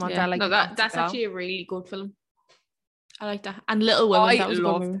because she didn't want her like. No, that's actually a really good film. I like that. And Little Women. That was a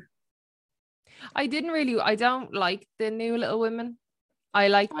good movie. I don't like the new Little Women. I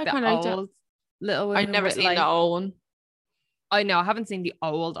like the old Little Women. I've never seen the old one. I know, I haven't seen the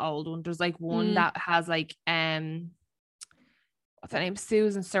old one. There's like one that has like what's her name?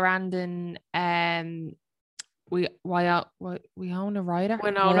 Susan Sarandon, Winona Ryder.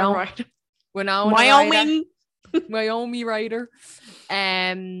 Wyoming Ryder.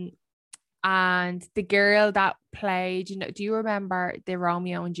 And the girl that played, do you remember the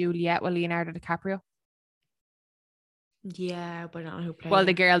Romeo and Juliet with Leonardo DiCaprio? Yeah, but I don't know who played. Well,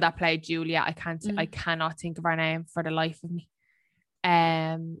 the girl that played Juliet, I cannot think of her name for the life of me.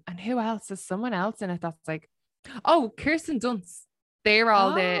 And who else? There's someone else in it that's like, Kirsten Dunst. They're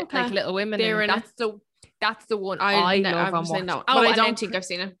all the like Little Women. That's the one I love and watch. But I don't think I've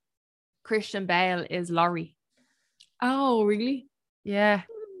seen it. Christian Bale is Laurie. Oh, really? Yeah.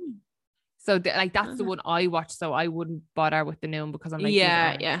 So that's the one I watch. So I wouldn't bother with the new one because I'm like,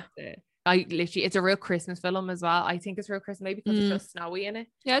 it's a real Christmas film as well. I think it's real Christmas, maybe because it's just snowy in it.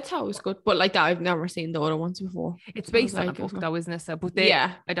 Yeah, it's always good. But like that, I've never seen the other ones before. It's based on a book though, isn't it? So, but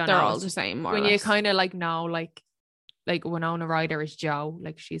I don't know. They're all the same. When you kind of like know, like Winona Ryder is Jo,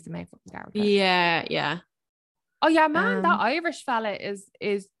 like she's the main fucking character. Yeah, yeah. Oh yeah, man, that Irish fella is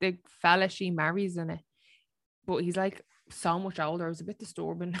the fella she marries in it. But he's like so much older. It was a bit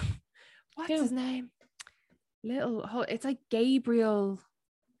disturbing. What's his name? It's like Gabriel.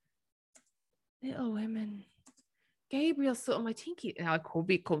 Little Women. Gabriel something. I think I could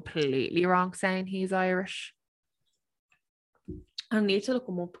be completely wrong saying he's Irish. I need to look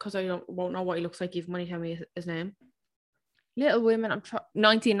him up because I won't know what he looks like even when you tell me his name. Little Women.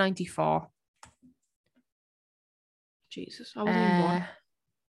 1994. Jesus, I wasn't even born.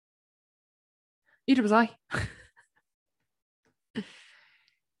 Neither was I.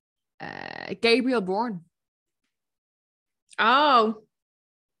 Gabriel Byrne. Oh.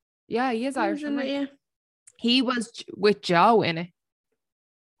 Yeah, he is Irish. Yeah. He was with Jo in it,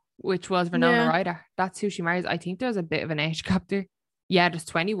 which was Winona Ryder. That's who she marries. I think there's a bit of an age gap there. Yeah, there's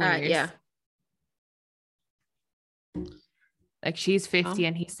 21 years. Yeah. Like she's 50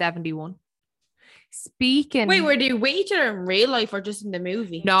 and he's 71. Speaking. Wait, were they with each other in real life or just in the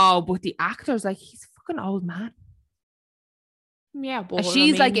movie? No, but the actor's like, he's a fucking old man. Yeah, but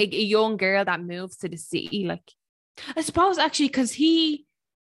she's like a young girl that moves to the city. Like, I suppose actually because he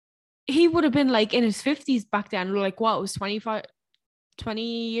would have been like in his 50s back then. Like what? It was 20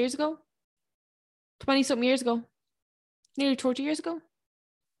 years ago? 20 something years ago? Nearly 30 years ago?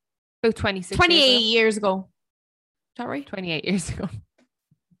 About 26 28 years ago. Is that right? 28 years ago.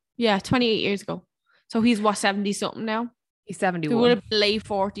 Yeah, 28 years ago. So he's what, 70 something now? He's 71. He would have been late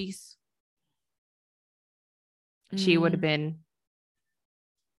 40s. She would have been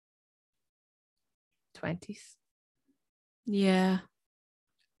 20s. Yeah.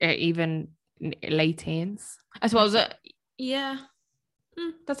 Even late teens. I suppose that's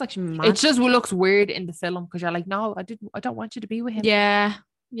actually mad. It just looks weird in the film because you're like, no, I don't want you to be with him. Yeah.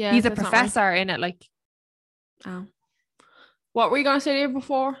 He's a professor in it, like. Oh. What were you going to say there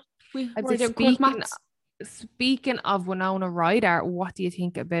before? We were doing quick maths. Speaking of Winona Ryder, what do you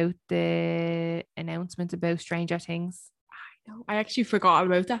think about the announcement about Stranger Things? I know. I actually forgot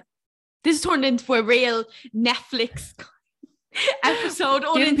about that. This turned into a real Netflix episode.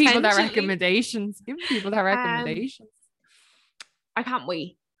 Giving people their recommendations. I can't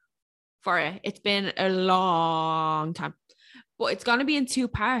wait for it. It's been a long time. But it's going to be in 2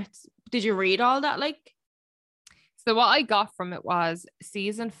 parts. Did you read all that? So what I got from it was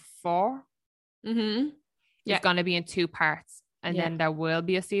season 4 is going to be in 2 parts. And then there will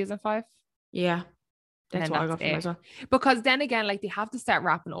be a season 5. Yeah. That's what I got from it as well. Because then again, they have to start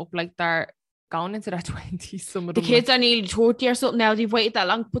wrapping up. They're going into their 20s. Some of them. The kids are nearly 30 or something now. They've waited that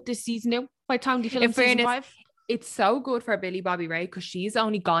long to put this season out. By the time they film season 5. It's so good for Billy Bobby Ray because she's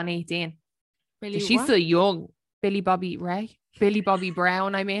only gone 18. She's still young. Billy Bobby Ray. Billy Bobby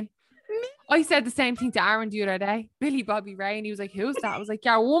Brown, I mean. I said the same thing to Aaron the other day. Billy Bobby Ray. And he was like, who's that? I was like,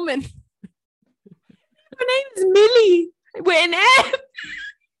 you're a woman. Her name's Millie. With an M.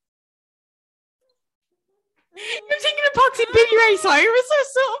 You're thinking of Poxy Billy Ray Cyrus or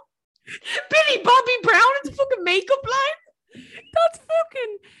something? Billy Bobby Brown is a fucking makeup line.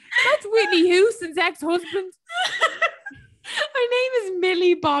 That's Whitney Houston's ex-husband. Her name is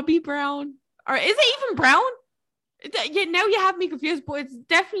Millie Bobby Brown. Or is it even Brown? Yeah, now you have me confused, but it's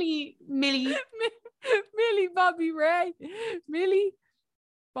definitely Millie. Millie Bobby Ray. Millie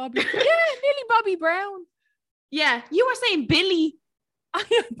Bobby. Yeah, Millie Bobby Brown. Yeah, you were saying Billy. I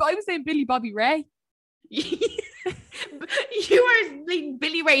was saying Billy Bobby Ray. You were like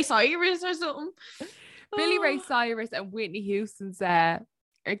Billy Ray Cyrus or something. Billy Ray Cyrus and Whitney Houston's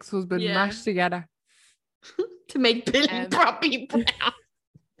ex-husband mashed together to make Billy Bobby Brown.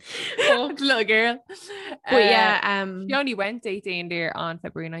 Little girl. But she only went 18 there on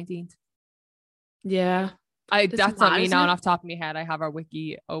February 19th. Yeah. That's not me now, and off the top of my head I have our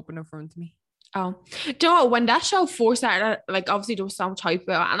wiki open in front of me. Oh, do you know when that show first started, obviously there was so much hype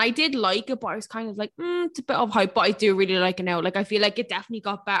about it, and I did like it, but I was kind of like, it's a bit of hype, but I do really like it now. I feel like it definitely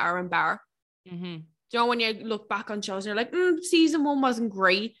got better and better. Do you know when you look back on shows and you're like, season 1 wasn't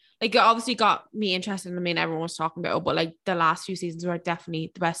great. It obviously got me interested. I mean, everyone was talking about it, but the last few seasons were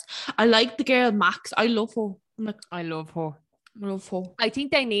definitely the best. I like the girl Max. I love her. I love her. I love her. I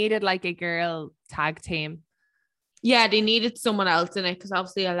think they needed a girl tag team. Yeah, they needed someone else in it because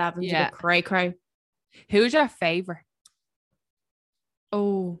obviously 11 did a cray. Who's your favorite?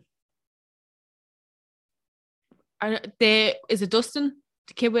 Oh, is it Dustin?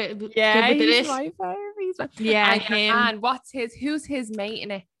 The kid with the he's my favorite. Yeah, and who's his mate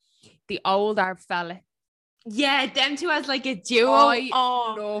in it? The older fella. Yeah, them two as a duo. I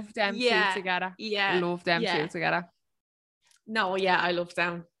love them two together. Yeah, love them two together. No, I love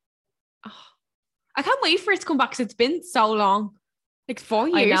them. Oh, I can't wait for it to come back because it's been so long. 4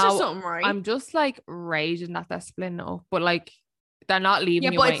 years or something, right? I'm just raging that they're splitting up, but they're not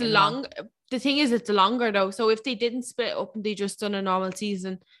leaving. Yeah, but it's long. The thing is, it's longer though. So if they didn't split up and they just done a normal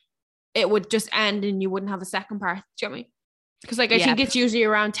season, it would just end and you wouldn't have a second part. Do you know what I mean? Because I think it's usually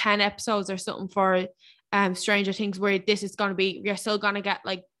around 10 episodes or something for Stranger Things, where this is going to be, you're still going to get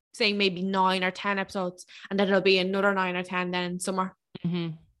say maybe 9 or 10 episodes, and then it'll be another 9 or 10 then in summer.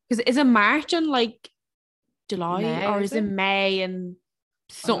 Because is it March and July, May, or is it May and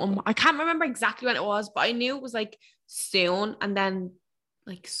something? I can't remember exactly when it was, but I knew it was soon, and then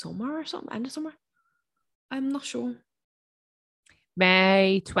summer or something, end of summer. I'm not sure.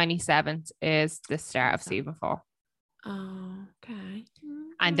 May 27th is the start of season 4. Oh, okay.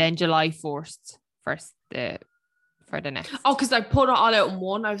 And then July 1st for the next. Oh, because I put it all out in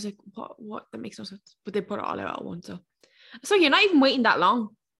one. I was like, what? That makes no sense. But they put it all out at once. So you're not even waiting that long.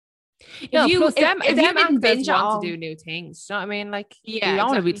 No, if them actors want to do new things, you know what I mean? You don't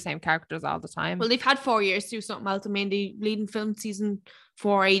want to be the same characters all the time. Well, they've had 4 years to do something else. I mean, they leading film season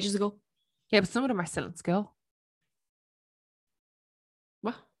 4 ages ago. Yeah, but some of them are still in school.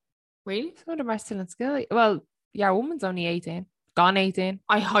 What? Really? Some of them are still in school. Well, yeah, a woman's only 18. Gone 18.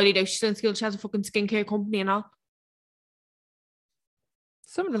 I highly doubt she's still in school. She has a fucking skincare company and all.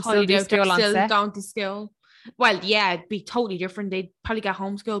 Some of them still do school on set. Down to school. Well, yeah, it'd be totally different. They'd probably get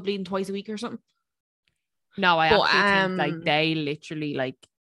homeschool bleeding twice a week or something. No, I actually think they literally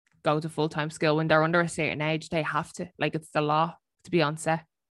go to full-time school when they're under a certain age. They have to. It's the law to be on set.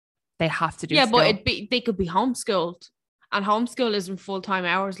 They have to do school. But they could be homeschooled. And homeschool isn't full-time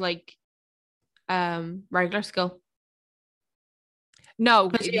hours regular school. No,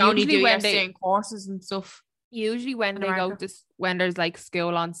 because you only do certain courses and stuff. Usually when they go to, when there's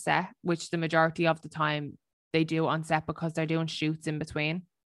school on set, which the majority of the time they do on set because they're doing shoots in between.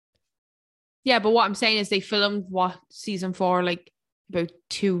 Yeah, but what I'm saying is they filmed season 4 like about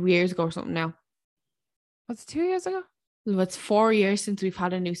 2 years ago or something now. Was it 2 years ago? Well, it's 4 years since we've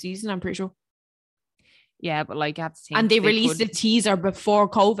had a new season, I'm pretty sure. Yeah, but like, I have to think. And they released a teaser before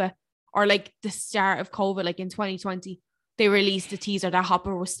COVID, or like the start of COVID, like in 2020. They released a teaser that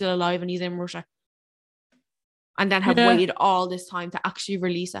Hopper was still alive and he's in Russia. And then have waited all this time to actually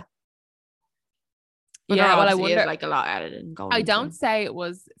release it. But yeah, well, I wonder. wonder. Like a lot of editing going. I don't say it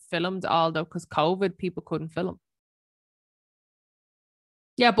was filmed all though, because COVID, people couldn't film.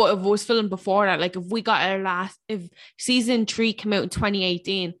 Yeah, but if it was filmed before that, like if season 3 came out in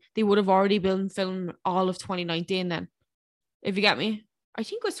 2018, they would have already been filmed all of 2019 then. If you get me? I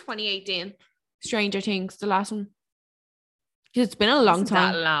think it was 2018. Stranger Things, the last one. Because it's been a long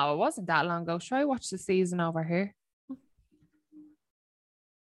time. No, it wasn't that long ago. Should I watch the season over here?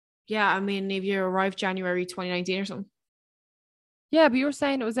 Yeah, I mean, if you arrived January 2019 or something. Yeah, but you were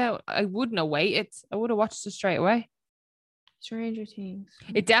saying it was out. I wouldn't have waited. I would have watched it straight away. Stranger Things.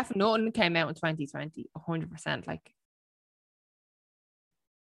 It definitely came out in 2020. 100%. Like,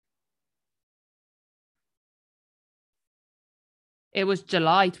 it was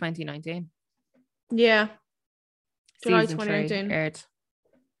July 2019. Yeah. July Season 2019. Aired.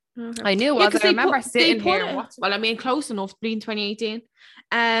 Okay. I knew. I remember sitting here. Well, I mean, close enough being 2018.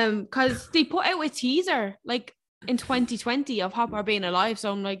 Because they put out a teaser like in 2020 of Hopper being alive.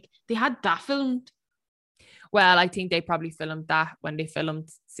 So I'm like, they had that filmed. Well, I think they probably filmed that when they filmed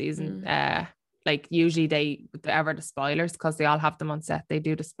season. Like usually the spoilers, because they all have them on set. They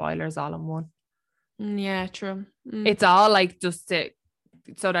do the spoilers all in one. Yeah, true. It's all like just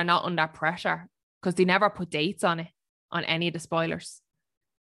so they're not under pressure, because they never put dates on it, on any of the spoilers.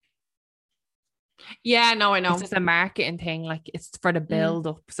 Yeah, no, I know. It's just a marketing thing. Like, it's for the build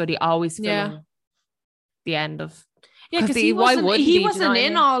up. So they always film the end of. Yeah, because he wasn't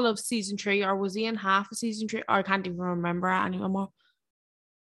in all of season 3, or was he in half of season 3? Or I can't even remember it anymore.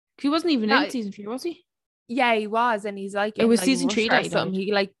 He wasn't even in season 3, was he? Yeah, he was, and he's like, it was season 3 or something.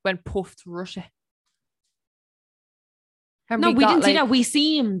 He like went puff to Russia. No, we didn't see that. We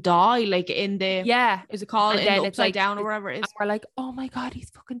see him die, like in the is it called in the Upside Down or whatever it is. And we're like, oh my god, he's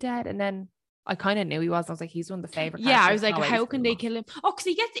fucking dead. And then I kind of knew he was. I was like, he's one of the favorite. Yeah, I was like, how can they kill him? Oh,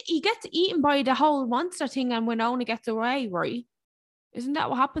 because he gets eaten by the whole monster thing, and Winona gets away, right? Isn't that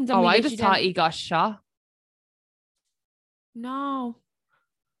what happens? Oh, I just thought he got shot. No,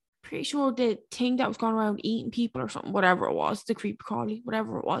 pretty sure the thing that was going around eating people or something, whatever it was, the creepy crawly,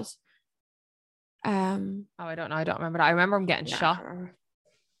 whatever it was. Oh, I don't know. I don't remember that. I remember him getting shot.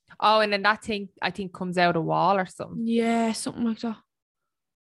 Oh, and then that thing, I think, comes out a wall or something. Yeah, something like that.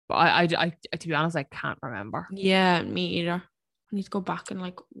 But I to be honest, I can't remember. Yeah, me either. I need to go back and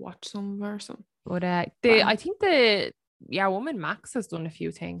like watch some of her or something. But I think the woman Max has done a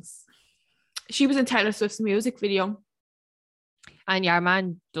few things. She was in Taylor Swift's music video. And your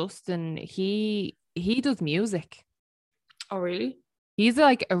man Dustin, he does music. Oh, really? He's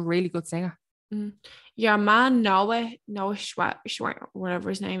like a really good singer. Your man Noah Schwartz, whatever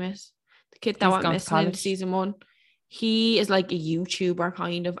his name is, the kid that went missing in season 1. He is like a YouTuber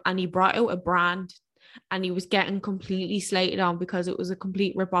kind of, and he brought out a brand, and he was getting completely slated on because it was a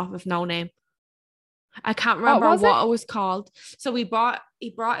complete ripoff of No Name. I can't remember what it was called. So he brought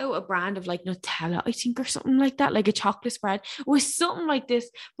out a brand of like Nutella, I think, or something like that, like a chocolate spread. It was something like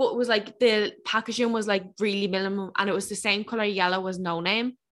this, but it was like the packaging was like really minimum, and it was the same color yellow as No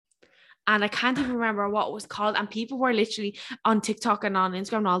Name. And I can't even remember what it was called. And people were literally on TikTok and on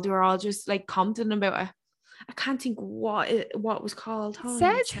Instagram and all, they were all just like commenting about it. I can't think what it was called. It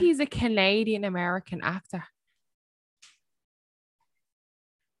says he's a Canadian American actor.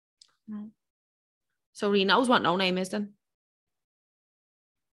 So he knows what No Name is then.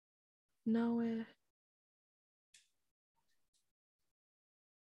 No.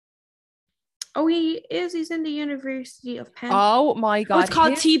 Oh, he's in the University of Penn. Oh my god. Oh, it's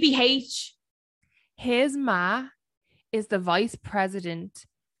called TBH. His ma is the vice president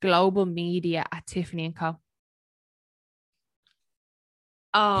global media at Tiffany & Co.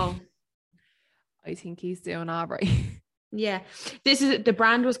 Oh. I think he's doing all right. Yeah. The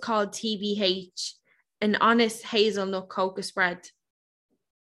brand was called TBH, an honest hazelnut cocoa spread.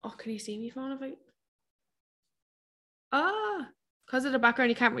 Oh, can you see me phone if because of the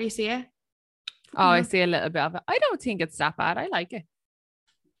background you can't really see it. Oh, I see a little bit of it. I don't think it's that bad. I like it.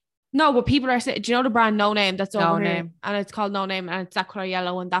 No, but people are saying, do you know the brand No Name that's over No here? Name. And it's called No Name, and it's that color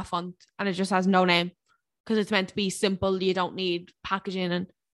yellow and that font, and it just has No Name because it's meant to be simple. You don't need packaging, and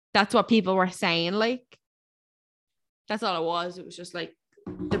that's what people were saying. Like, that's all it was. It was just like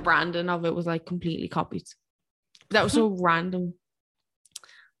the branding of it was like completely copied. That was so random.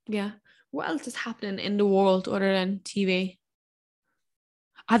 Yeah. What else is happening in the world other than TV?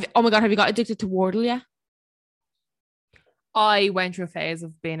 Oh my God, have you got addicted to Wordle yet? I went through a phase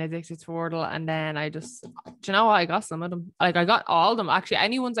of being addicted to Wordle, and then do you know what? I got some of them. Like, I got all of them. Actually,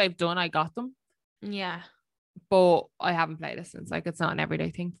 any ones I've done, I got them. Yeah. But I haven't played it since. Like, it's not an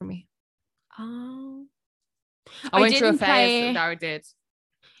everyday thing for me. Oh. I went through a phase that I did.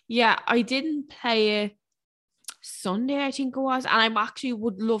 Yeah, I didn't play it Sunday, I think it was. And I actually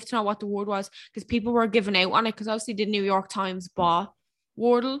would love to know what the word was, because people were giving out on it, because obviously the New York Times bought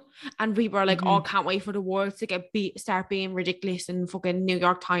Wordle, and people are like, oh, can't wait for the words to start being ridiculous and fucking New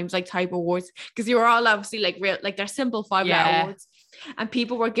York Times like type of words, because you were all obviously like real, like they're simple 5-letter words, and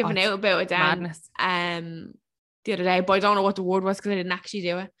people were giving out about it then the other day, but I don't know what the word was because I didn't actually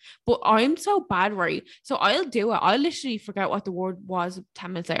do it. But I'm so bad, right? So I'll do it. I'll literally forget what the word was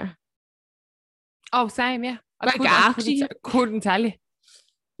 10 minutes later. Oh, same, yeah. I couldn't tell you.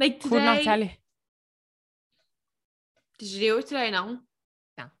 Like today, could not tell you. Did you do it today? No,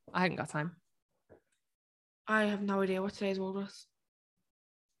 I hadn't got time. I have no idea what today's word was.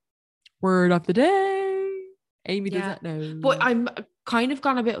 Word of the day. Amy doesn't know. But I'm kind of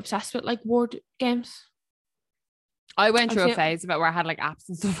gone a bit obsessed with like word games. I went through a phase of it where I had like apps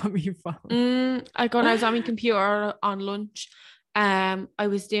and stuff on my phone. I was on my computer on lunch. I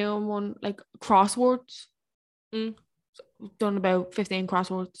was doing one like crosswords. Done about 15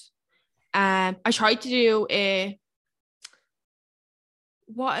 crosswords. I tried to do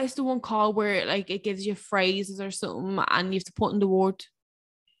what is the one called where like it gives you phrases or something and you have to put in the word.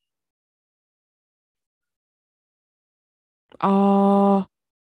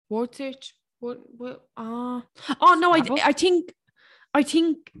 Word search. What? Oh no! I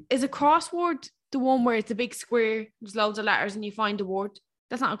think is a crossword the one where it's a big square, there's loads of letters, and you find a word.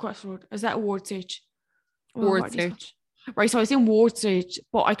 That's not a crossword. Is that a word search? Word search. Right. So I was saying word search,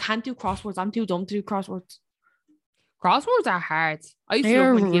 but I can't do crosswords. I'm too dumb to do crosswords. Crosswords are hard.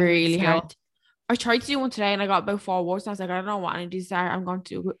 They're really hard. I tried to do one today and I got about 4 words. And I was like, I don't know what I need to start. I'm going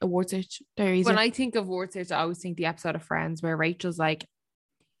to do a word search. They're easy. When I think of word search, I always think the episode of Friends where Rachel's like,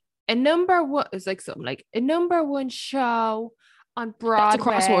 a number one, it's like something like a number one show on Broadway.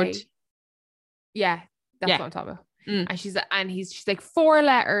 That's a crossword. Yeah, that's what I'm talking about. And she's like 4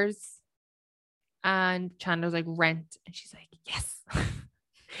 letters. And Chandler's like rent. And she's like, yes.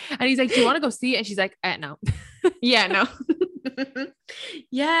 And he's like, do you want to go see it? And she's like, no. Yeah, no.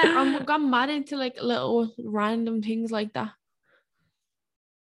 Yeah, I'm got mad into like little random things like that.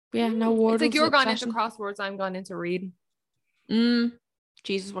 Yeah, no words. It's like you're gone into crosswords, I'm gone into reading.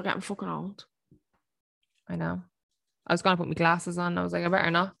 Jesus, we're getting fucking old. I know. I was gonna put my glasses on. I was like, I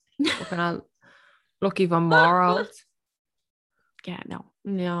better not. Fucking I'll look even more old. Yeah,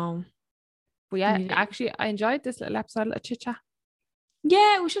 no. But yeah, actually, I enjoyed this little episode, a little chit chat.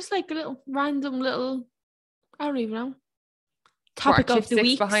 Yeah, it was just like a little random little, I don't even know, topic of the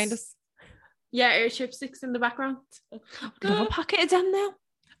week behind us. Yeah, air chipsticks in the background. Love a packet of them now.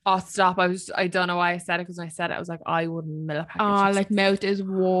 Oh, stop. I don't know why I said it, because when I said it, I was like, I wouldn't mill a packet of chipsticks. Like mouth is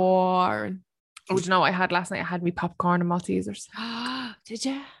warm. Oh, do you know what I had last night? I had me popcorn and Maltesers. Did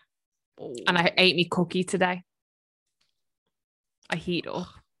you? Oh. And I ate me cookie today. I heat up.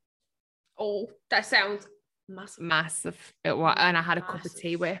 Oh, that sounds massive. It was, and I had a cup of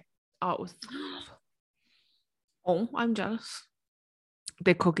tea with. Oh, it was. Oh, I'm jealous.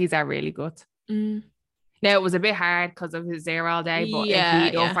 The cookies are really good. Now it was a bit hard because I was there all day, but it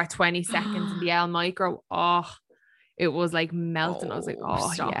heated up for 20 seconds in the L micro. Oh, it was like melting. I was like,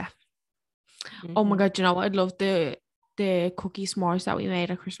 oh stop. Yeah. Oh my god, you know what? I'd love the cookie s'mores that we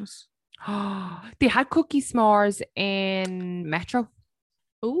made at Christmas. They had cookie s'mores in Metro.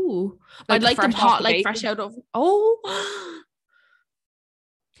 Oh, I'd like them hot, like fresh out of. Oh,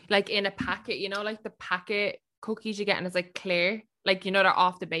 like in a packet, you know, like the packet cookies you get, and it's like clear, like, you know, they're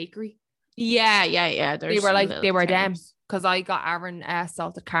off the bakery. Yeah. They were them, because I got Aaron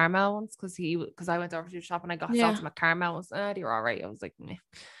salted caramel ones, because I went over to the shop and I got salted caramel ones. They were all right. I was like, meh.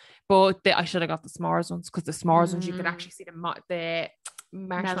 But I should have got the s'mores ones, because the s'mores ones you could actually see the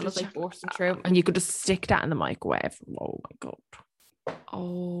marshmallows like bursting through, and you could just stick that in the microwave. Oh my god.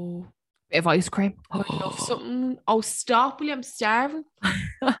 Oh, bit of ice cream. I love something. Oh, stop, William, I'm starving.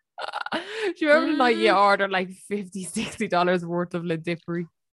 Do you remember the night you ordered like $50-$60 worth of Ladippery?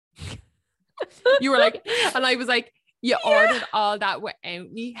 You were like, and I was like, you ordered all that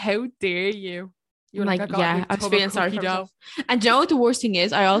without me? How dare you? You were like, I was feeling sorry for myself. And you know what the worst thing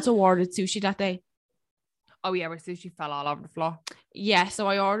is? I also ordered sushi that day. Oh yeah, where sushi fell all over the floor. Yeah, so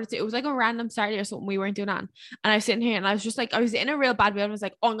I ordered it. It was like a random Saturday or something. We weren't doing that. And I was sitting here and I was just like, I was in a real bad mood. I was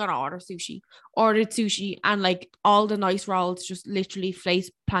like, oh, I'm going to order sushi. Ordered sushi and like all the nice rolls just literally face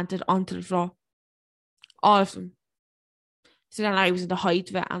planted onto the floor. All of them. So then I was in the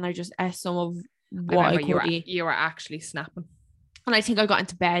height of it and I just ate some of what I could eat. You were actually snapping. And I think I got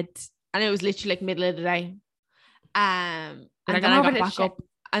into bed and it was literally like middle of the day. And then I got back up.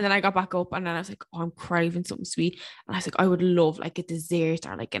 And then I got back up and then I was like, oh, I'm craving something sweet. And I was like, I would love like a dessert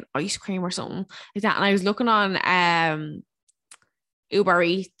or like an ice cream or something like that. And I was looking on Uber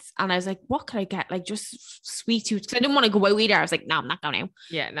Eats and I was like, what could I get? Like just sweet tooth. Because I didn't want to go out either. I was like, no, I'm not going out.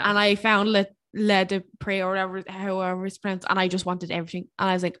 Yeah, no. And I found Le de Pré or whatever, however it's pronounced. And I just wanted everything. And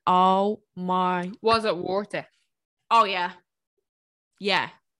I was like, oh my. Was it worth it? Oh, yeah. Yeah.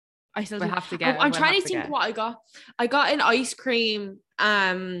 I still have to get. I'm trying to think what I got. I got an ice cream.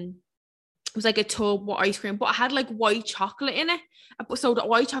 It was like a tub with ice cream, but it had like white chocolate in it. So the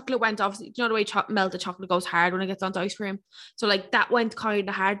white chocolate went, obviously, you know the way melted chocolate goes hard when it gets onto ice cream. So like that went kind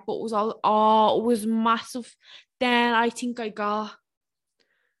of hard, but it was it was massive. Then I think I got.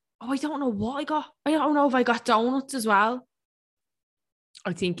 Oh, I don't know what I got. I don't know if I got donuts as well.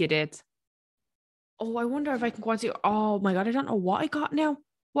 I think you did. Oh, I wonder if I can go on to. Oh my God, I don't know what I got now.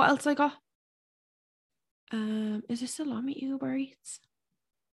 What else I got? Is it still on me Uber Eats?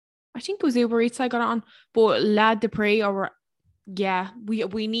 I think it was Uber Eats I got it on. But La de Pré or yeah,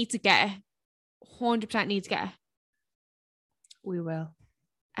 we need to get it. 100% need to get it. We will.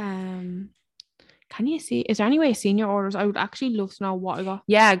 Can you see? Is there any way of seeing your orders? I would actually love to know what I got.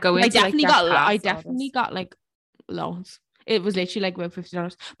 Yeah, go into. I definitely got like loads. It was literally like about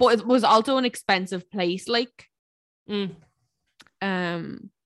 $50, but it was also an expensive place. Like, few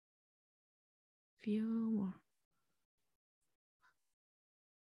more.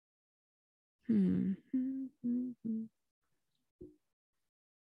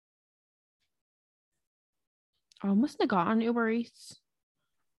 Oh, I mustn't have got on Uber Eats.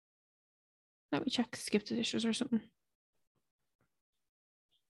 Let me check skip the dishes or something.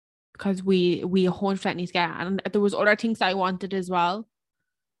 Because we 100% need to get it. And there was other things that I wanted as well.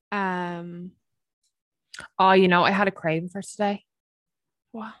 Oh, you know, I had a craving for today.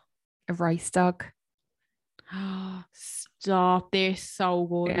 What? A rice dog. Stop. They're so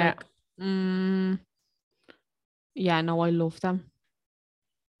good. Yeah. Yeah, no, I love them.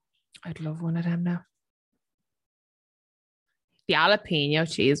 I'd love one of them now. The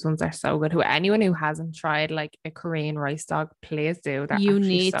jalapeno cheese ones are so good. Anyone who hasn't tried like a Korean rice dog, please do. They're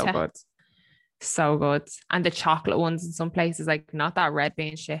actually so good. So good. And the chocolate ones in some places, like not that red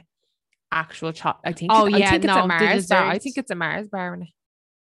bean shit. Actual chocolate. I think it's a Mars bar. I think it's a Mars bar in it.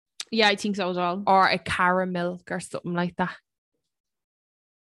 Yeah, I think so as well. Or a caramel or something like that.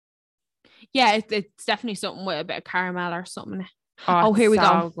 Yeah, it's definitely something with a bit of caramel or something. Oh, here we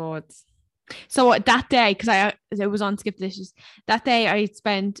go. So good. So that day, because it was on Skip Dishes, that day I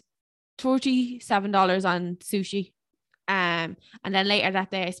spent $37 on sushi. And then later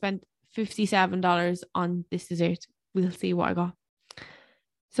that day I spent $57 on this dessert. We'll see what I got.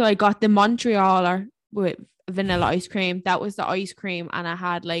 So I got the Montrealer with vanilla ice cream. That was the ice cream, and I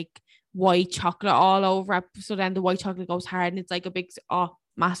had like white chocolate all over it. So then the white chocolate goes hard and it's like a big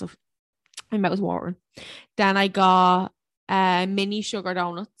massive. My mouth was watering. Then I got mini sugar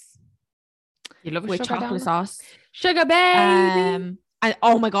donuts. You love with chocolate sauce. Sugar baby. And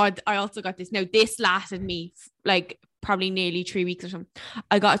oh my God, I also got this. Now this lasted me like probably nearly 3 weeks or something.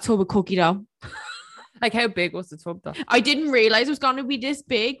 I got a tub of cookie dough. Like how big was the tub though? I didn't realize it was going to be this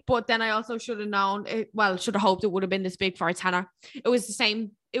big, but then I also should have known should have hoped it would have been this big for a tenner. It was the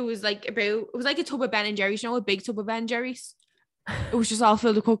same. It was like a tub of Ben and Jerry's, you know, a big tub of Ben and Jerry's. It was just all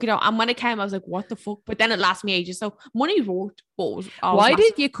filled with cookie dough. And when it came, I was like, what the fuck? But then it lasted me ages. So money worked. Why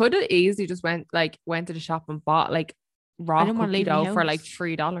did you could have easily just went to the shop and bought like raw cookie dough for like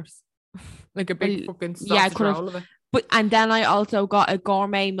 $3. Like a big fucking sausage roll of it. But and then I also got a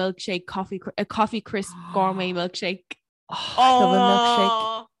gourmet milkshake a coffee crisp gourmet milkshake. I love a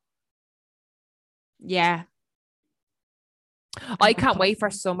milkshake. Yeah. I can't wait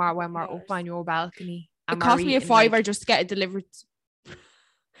for summer when we're up on your balcony. It cost me a $5 just to get it delivered.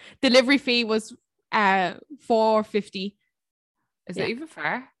 Delivery fee was $4.50. Is it even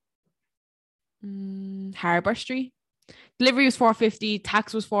fair? Harbour Street. Delivery was $4.50.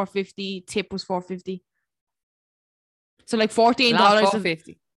 Tax was $4.50. Tip was $4.50. So like $14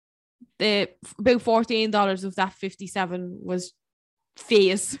 $4.50. About $14 of that 57 was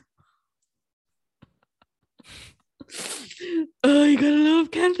fees. Oh, you gotta love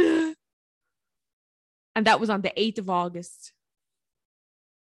Canada. And that was on the 8th of August.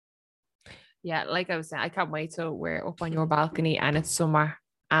 Yeah, like I was saying, I can't wait till we're up on your balcony and it's summer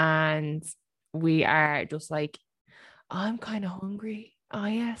and we are just like, I'm kind of hungry. Oh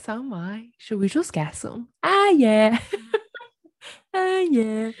yeah, so am I. Should we just get some? Yeah.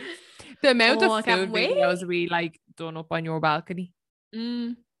 Yeah. The amount of food videos we like done up on your balcony.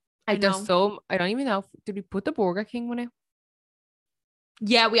 I know. Some, I don't even know. Did we put the Burger King one out?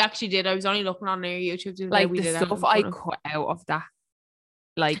 Yeah, we actually did. I was only looking on their YouTube today. Like the stuff I cut out of that.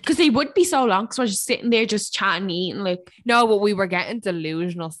 Like, because they would be so long, because I was just sitting there just chatting, eating. Like, no, but we were getting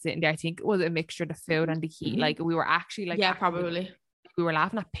delusional sitting there. I think it was a mixture of the food and the heat. Like, we were actually like, yeah, probably. We were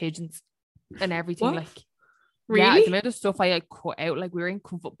laughing at pigeons and everything. What? Like, really? Yeah, the amount of stuff I like cut out, like we were in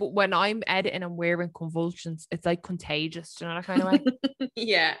but when I'm editing and we're in convulsions, it's like contagious, you know, that kind of way.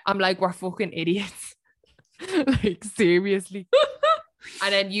 Yeah, I'm like, we're fucking idiots. Like, seriously.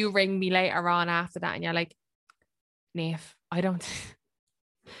 And then you ring me later on after that and you're like, Niamh, I don't.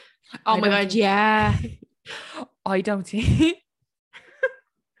 Oh my God, yeah. I don't think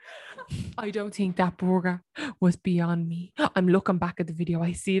that burger was beyond me. I'm looking back at the video.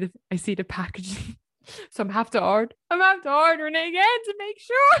 I see the packaging. So I'm have to ordering it again to make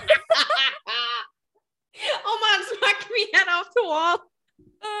sure. Oh man, smack me head off the wall.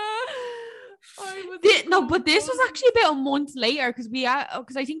 But this was actually about a month later because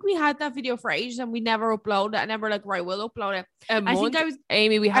I think we had that video for ages and we never uploaded it. I never like, right, we'll upload it.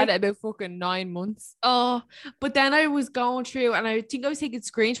 Amy, we had it about fucking 9 months. Oh, but then I was going through and I think I was taking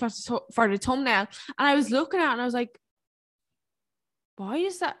screenshots for the thumbnail and I was looking at it and I was like, why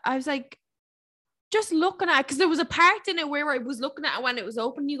is that? I was like, just looking at it because there was a part in it where I was looking at it when it was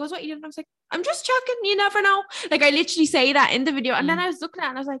open. And he goes, what you doing? I was like, I'm just checking. You never know. Like, I literally say that in the video. And then I was looking at it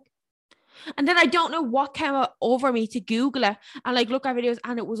and I was like, and then I don't know what came over me to Google it and like look at videos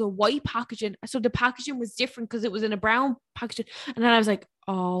and it was a white packaging. So the packaging was different because it was in a brown packaging. And then I was like,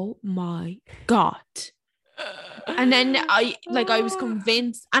 oh my God. And then I was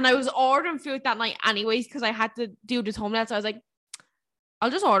convinced and I was ordering food that night anyways because I had to do the thumbnail. So I was like, I'll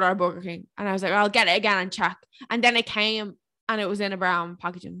just order a Burger King. And I was like, I'll get it again and check. And then it came and it was in a brown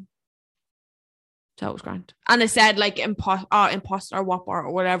packaging. So it was grand. And it said like imposter Whopper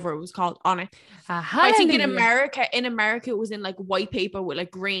or whatever it was called on it. I think in America it was in like white paper with like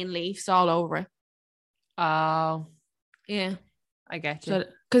green leaves all over it. Oh. Yeah. I get you.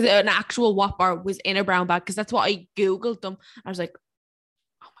 Because an actual Whopper was in a brown bag because that's what I Googled them. I was like,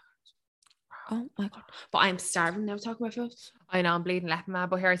 oh my God. But I'm starving now talking about food. I know, I'm bleeding left, man.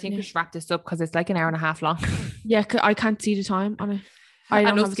 But here, I think we should wrap this up because it's like an hour and a half long. Yeah, I can't see the time on it.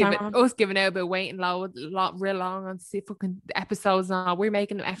 Us giving out about waiting real long on see fucking episodes now. We're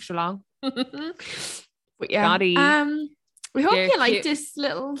making them extra long. But yeah. We hope you like this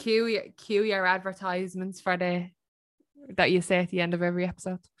little cue your advertisements for that you say at the end of every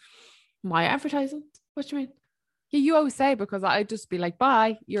episode. My advertisement? What do you mean? Yeah, you always say because I'd just be like,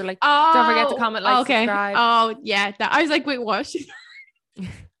 bye. You're like, don't forget to comment, like, subscribe. Oh, yeah. I was like, wait, what?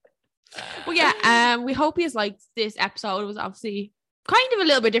 But yeah, we hope you liked this episode. It was obviously kind of a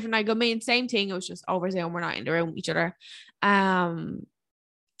little bit different. Like, I mean, same thing. It was just over Zoom. We're not in the room with each other.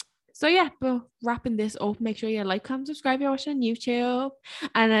 So yeah, but wrapping this up, make sure you like, comment, subscribe if you're watching on YouTube.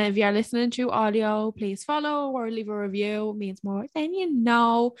 And if you're listening through audio, please follow or leave a review. It means more than you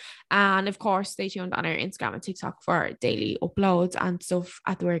know. And of course, stay tuned on our Instagram and TikTok for daily uploads and stuff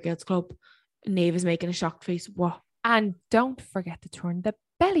at the Weird Girls Club. Nave is making a shocked face. What? And don't forget to turn the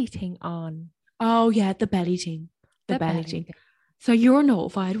belly thing on. Oh yeah, the belly thing. The belly thing. So you're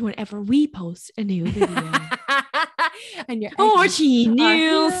notified whenever we post a new video. And your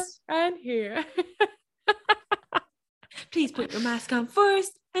news and here. Please put your mask on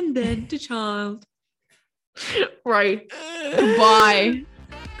first and then the child. Right. Goodbye.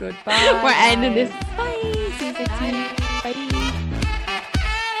 Goodbye. We're ending this. Bye. See you next time. Bye.